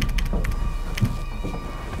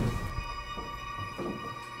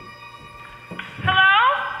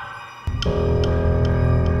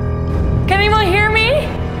 Can anyone hear me? I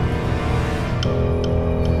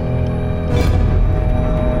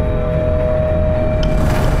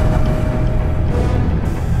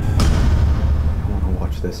don't want to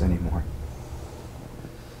watch this anymore.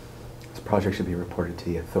 This project should be reported to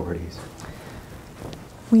the authorities.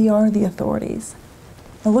 We are the authorities.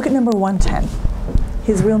 Now look at number 110.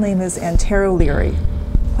 His real name is Antero Leary.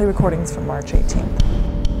 Play recordings from March 18th.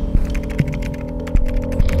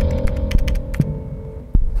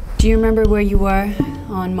 Do you remember where you were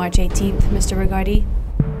on March 18th, Mr. Rigardi?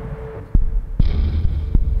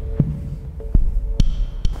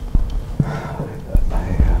 I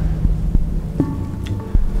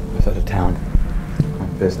was out of town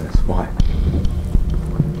on business. Why?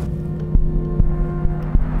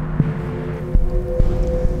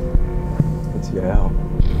 Yeah.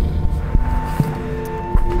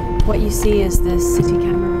 What you see is this CT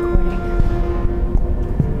camera recording.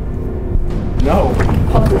 No!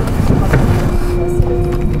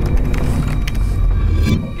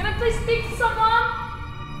 Can I please speak to someone?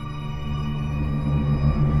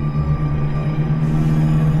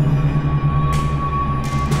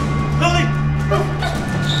 Lily!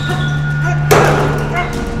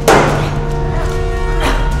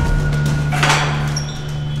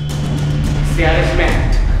 Status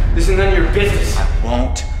man, this is none of your business. I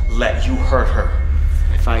won't let you hurt her.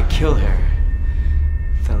 If I kill her,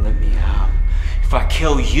 they'll let me out. If I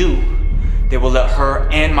kill you, they will let her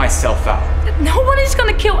and myself out. Nobody's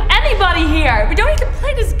gonna kill anybody here. We don't need to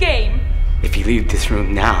play this game. If you leave this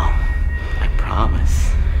room now, I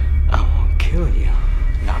promise I won't kill you.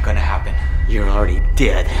 Not gonna happen. You're already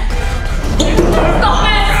dead.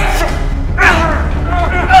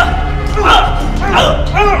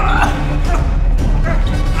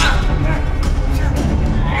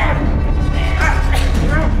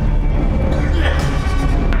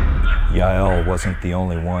 Yael wasn't the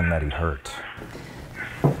only one that he hurt.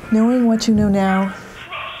 Knowing what you know now,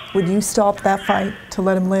 would you stop that fight to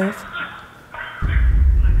let him live?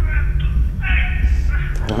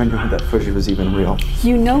 How do I know that footage was even real?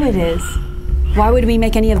 You know it is. Why would we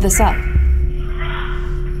make any of this up?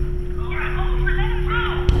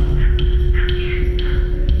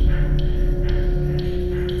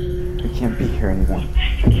 I can't be here anymore.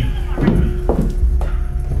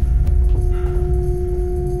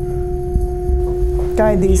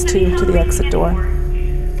 Guide these two to the exit door.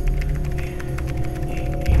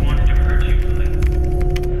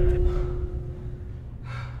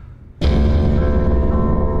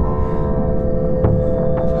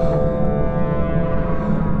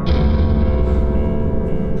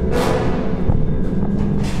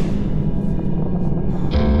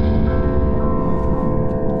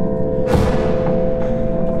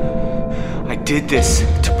 I did this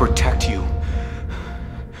to protect you.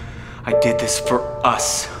 I did this for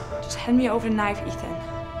us. Just hand me over the knife, Ethan.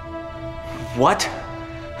 What?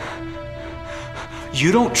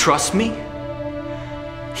 You don't trust me?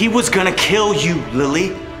 He was gonna kill you,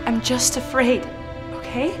 Lily. I'm just afraid,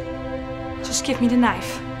 okay? Just give me the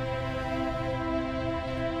knife.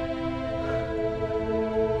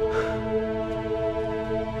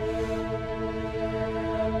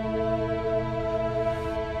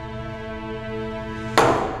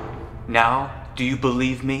 Now, do you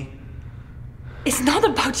believe me? It's not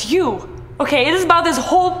about you, okay? It is about this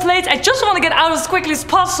whole place. I just want to get out as quickly as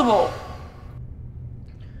possible.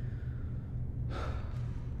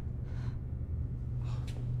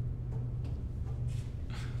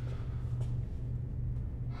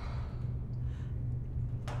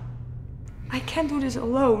 I can't do this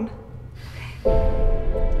alone.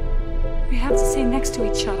 We have to stay next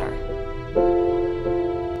to each other.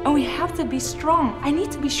 And we have to be strong. I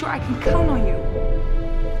need to be sure I can count on you.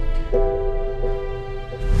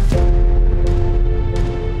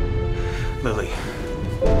 Lily,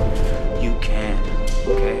 you can,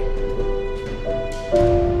 okay?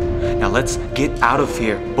 Now let's get out of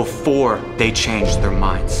here before they change their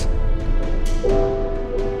minds.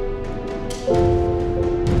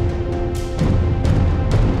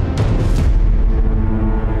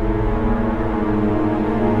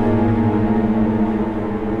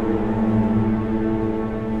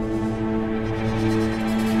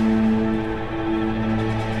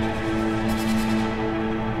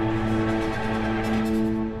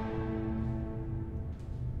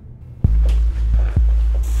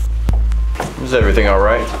 Is everything all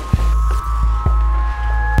right?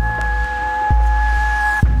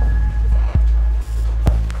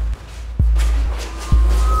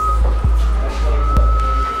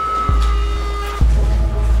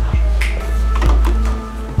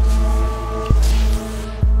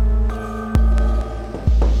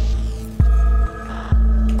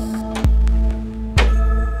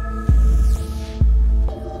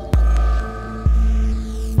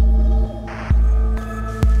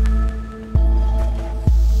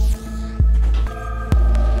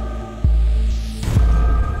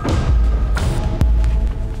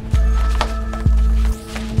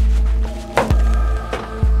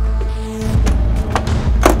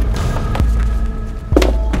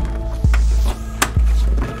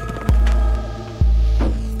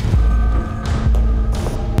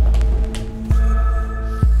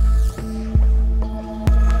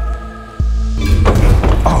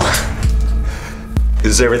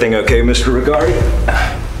 Is everything okay, Mr. Rigari?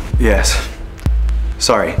 Yes.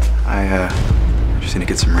 Sorry, I just need to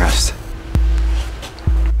get some rest.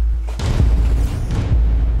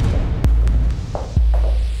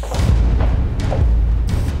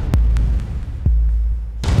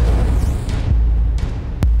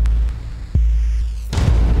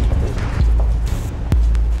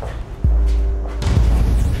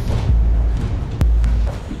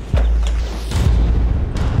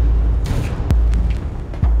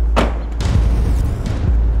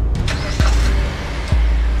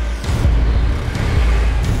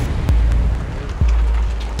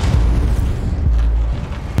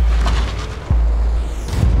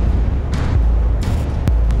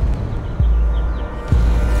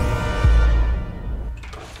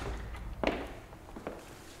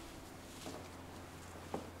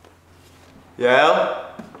 Yael?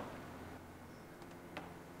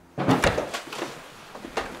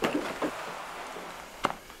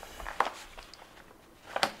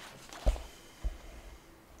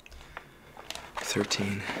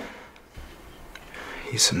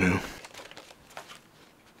 Isamu.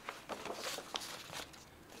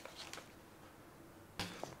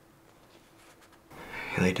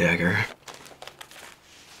 Haley Dagger.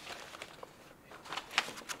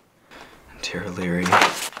 Tara Leary.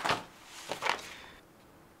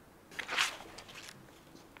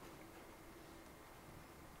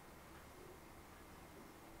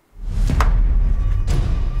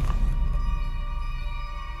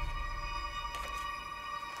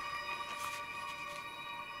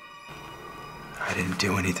 I didn't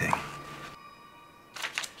do anything.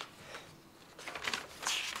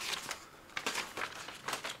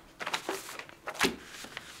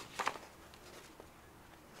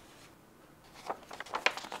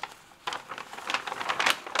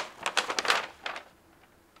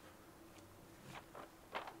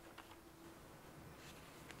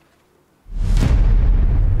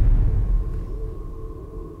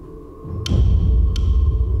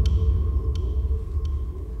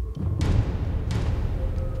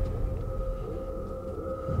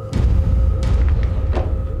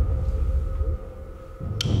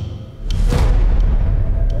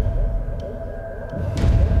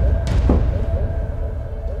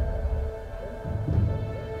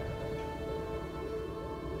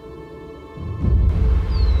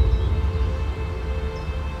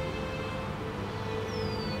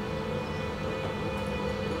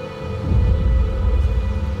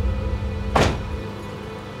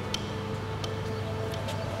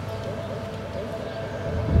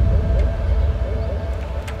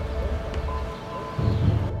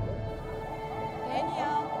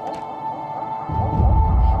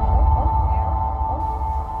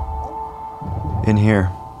 In here.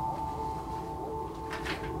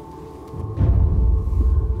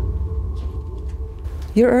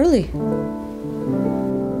 You're early.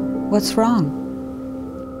 What's wrong?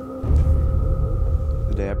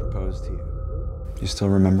 The day I proposed to you. You still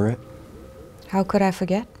remember it? How could I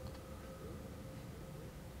forget?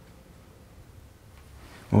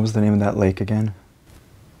 What was the name of that lake again?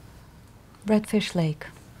 Redfish Lake.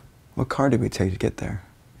 What car did we take to get there?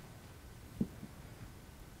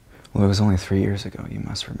 Well, it was only 3 years ago. You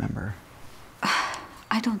must remember.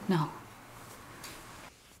 I don't know.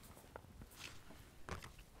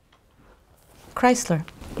 Chrysler.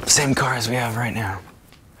 Same car as we have right now.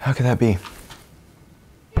 How could that be?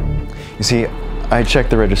 You see, I checked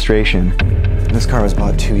the registration. This car was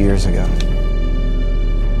bought 2 years ago.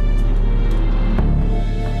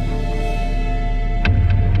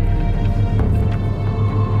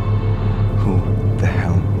 Who the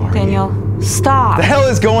hell are Daniel, you? stop! The hell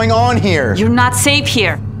is going on here? You're not safe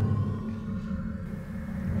here.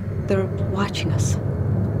 They're watching us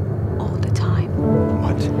all the time.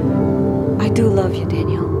 What? I do love you,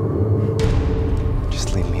 Daniel.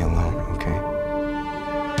 Just leave me alone, okay?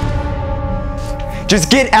 Just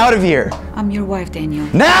get out of here! I'm your wife, Daniel.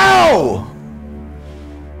 Now!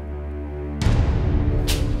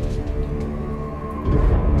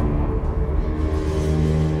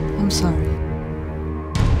 I'm sorry.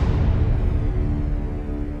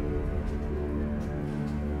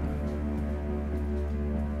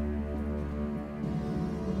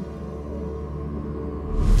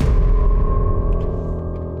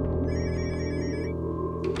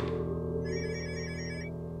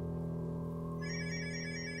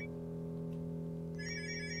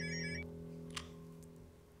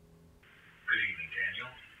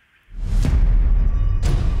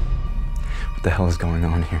 What the hell is going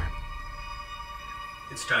on here?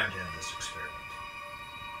 It's time to end this experiment.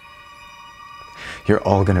 You're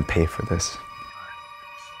all gonna pay for this.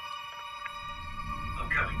 I'm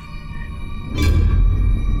coming.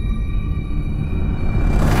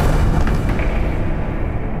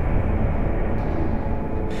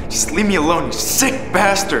 Just leave me alone, you sick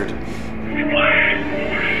bastard!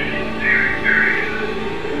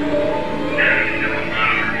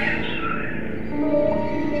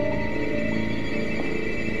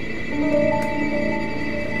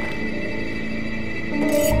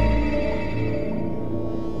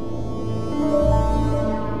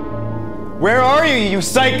 Where are you, you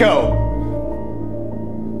psycho?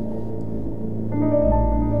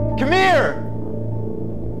 Come here!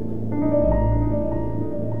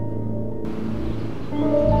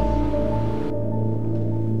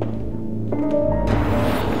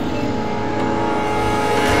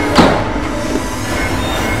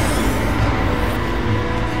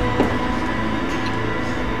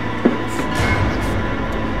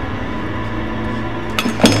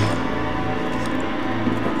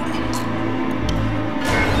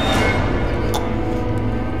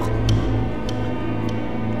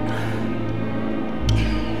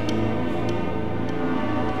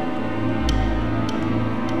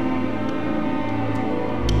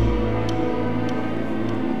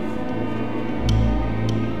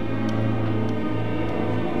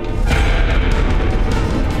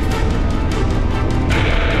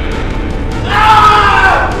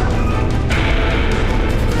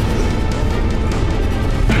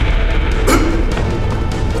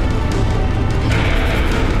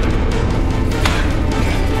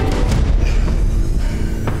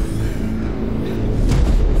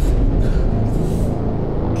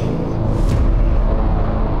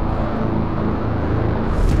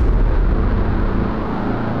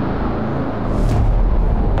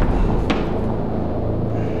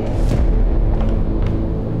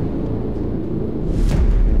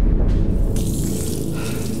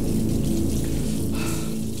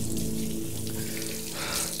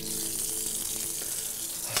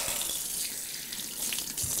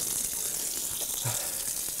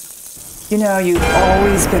 You know, you've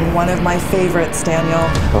always been one of my favorites, Daniel.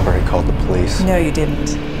 I've already called the police. No, you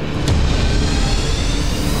didn't.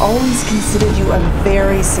 Always considered you a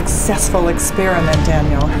very successful experiment,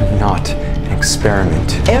 Daniel. Not an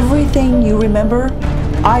experiment. Everything you remember,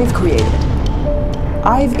 I've created.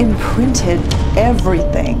 I've imprinted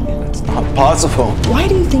everything. It's not possible. Why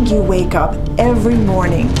do you think you wake up every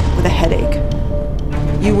morning with a headache?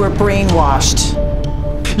 You were brainwashed.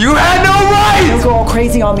 You had no right! Don't go all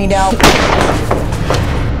crazy on me now.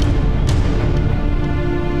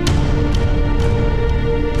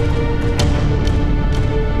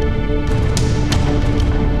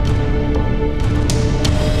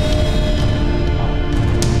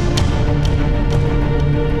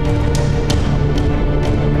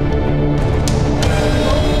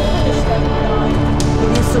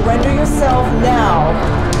 Will you surrender yourself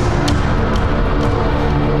now?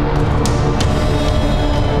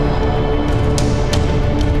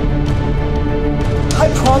 I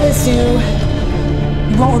promise you,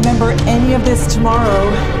 you won't remember any of this tomorrow.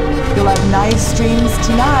 You'll have nice dreams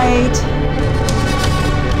tonight.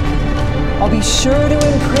 I'll be sure to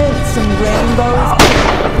imprint some rainbows.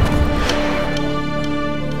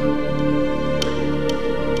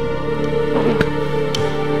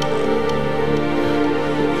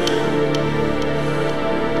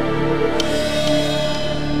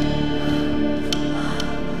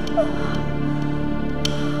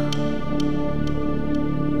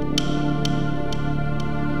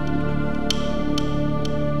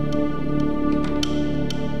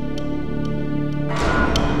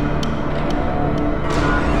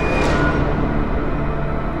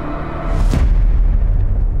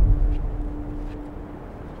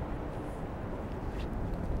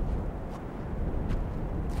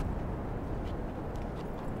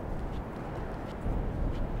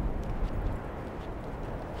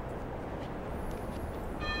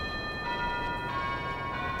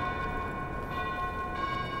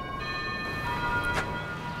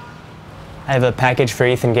 I have a package for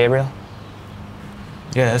Ethan Gabriel.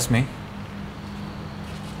 Yeah, that's me.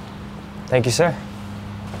 Thank you, sir.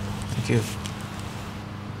 Thank you.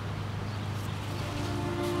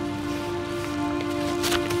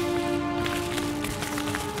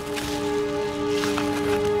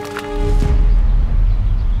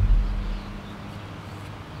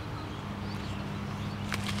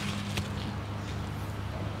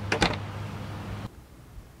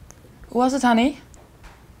 Who was it, honey?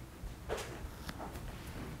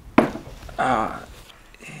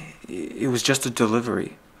 It was just a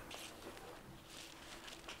delivery.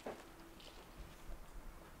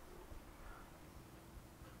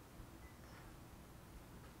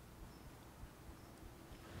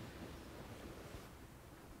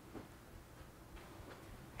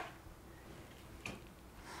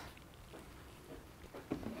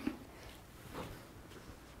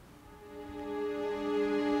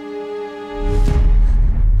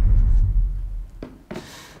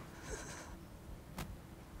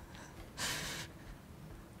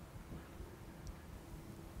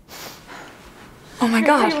 Oh my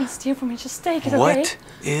God! You won't steal from me. Just take it, okay? What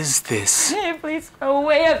is this? Please go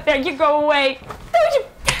away up there. You go away. Don't you?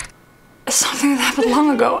 It's something that happened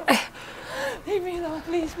long ago. Leave me alone,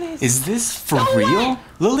 please, please. Is this for real,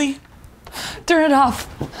 Lily? Turn it off.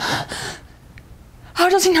 How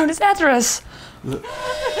does he know this address?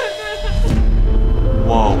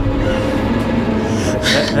 Whoa.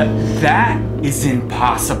 That is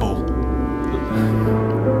impossible.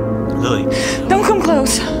 Lily. Don't come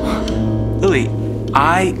close. Lily,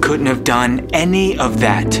 I couldn't have done any of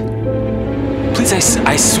that. Please,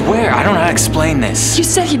 I swear, I don't know how to explain this. You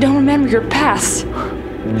said you don't remember your past.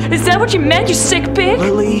 Is that what you meant, you sick pig?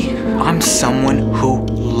 Lily, I'm someone who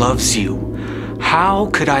loves you. How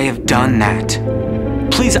could I have done that?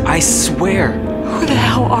 Please, I swear. Who the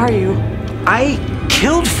hell are you? I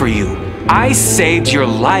killed for you. I saved your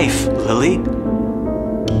life, Lily.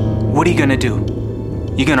 What are you gonna do?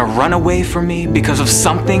 You gonna run away from me because of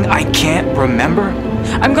something I can't remember?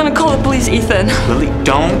 I'm gonna call the police, Ethan. Lily,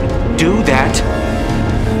 don't do that.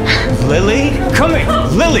 Lily, come here,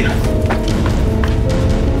 Lily.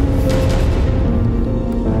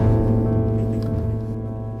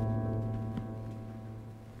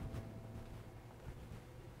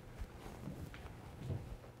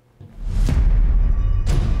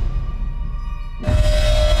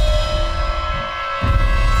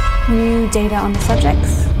 New data on the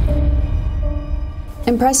subjects.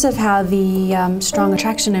 Impressive how the strong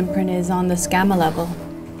attraction imprint is on this gamma level.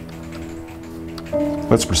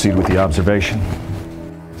 Let's proceed with the observation.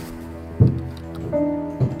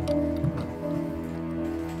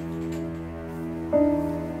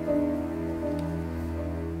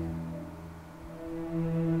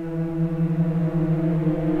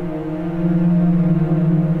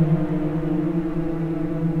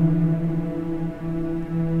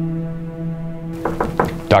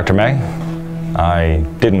 Dr. May, I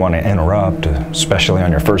didn't want to interrupt, especially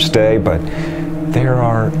on your first day, but there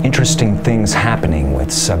are interesting things happening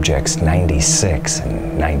with subjects 96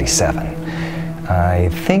 and 97. I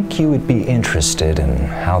think you would be interested in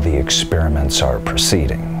how the experiments are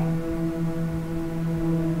proceeding.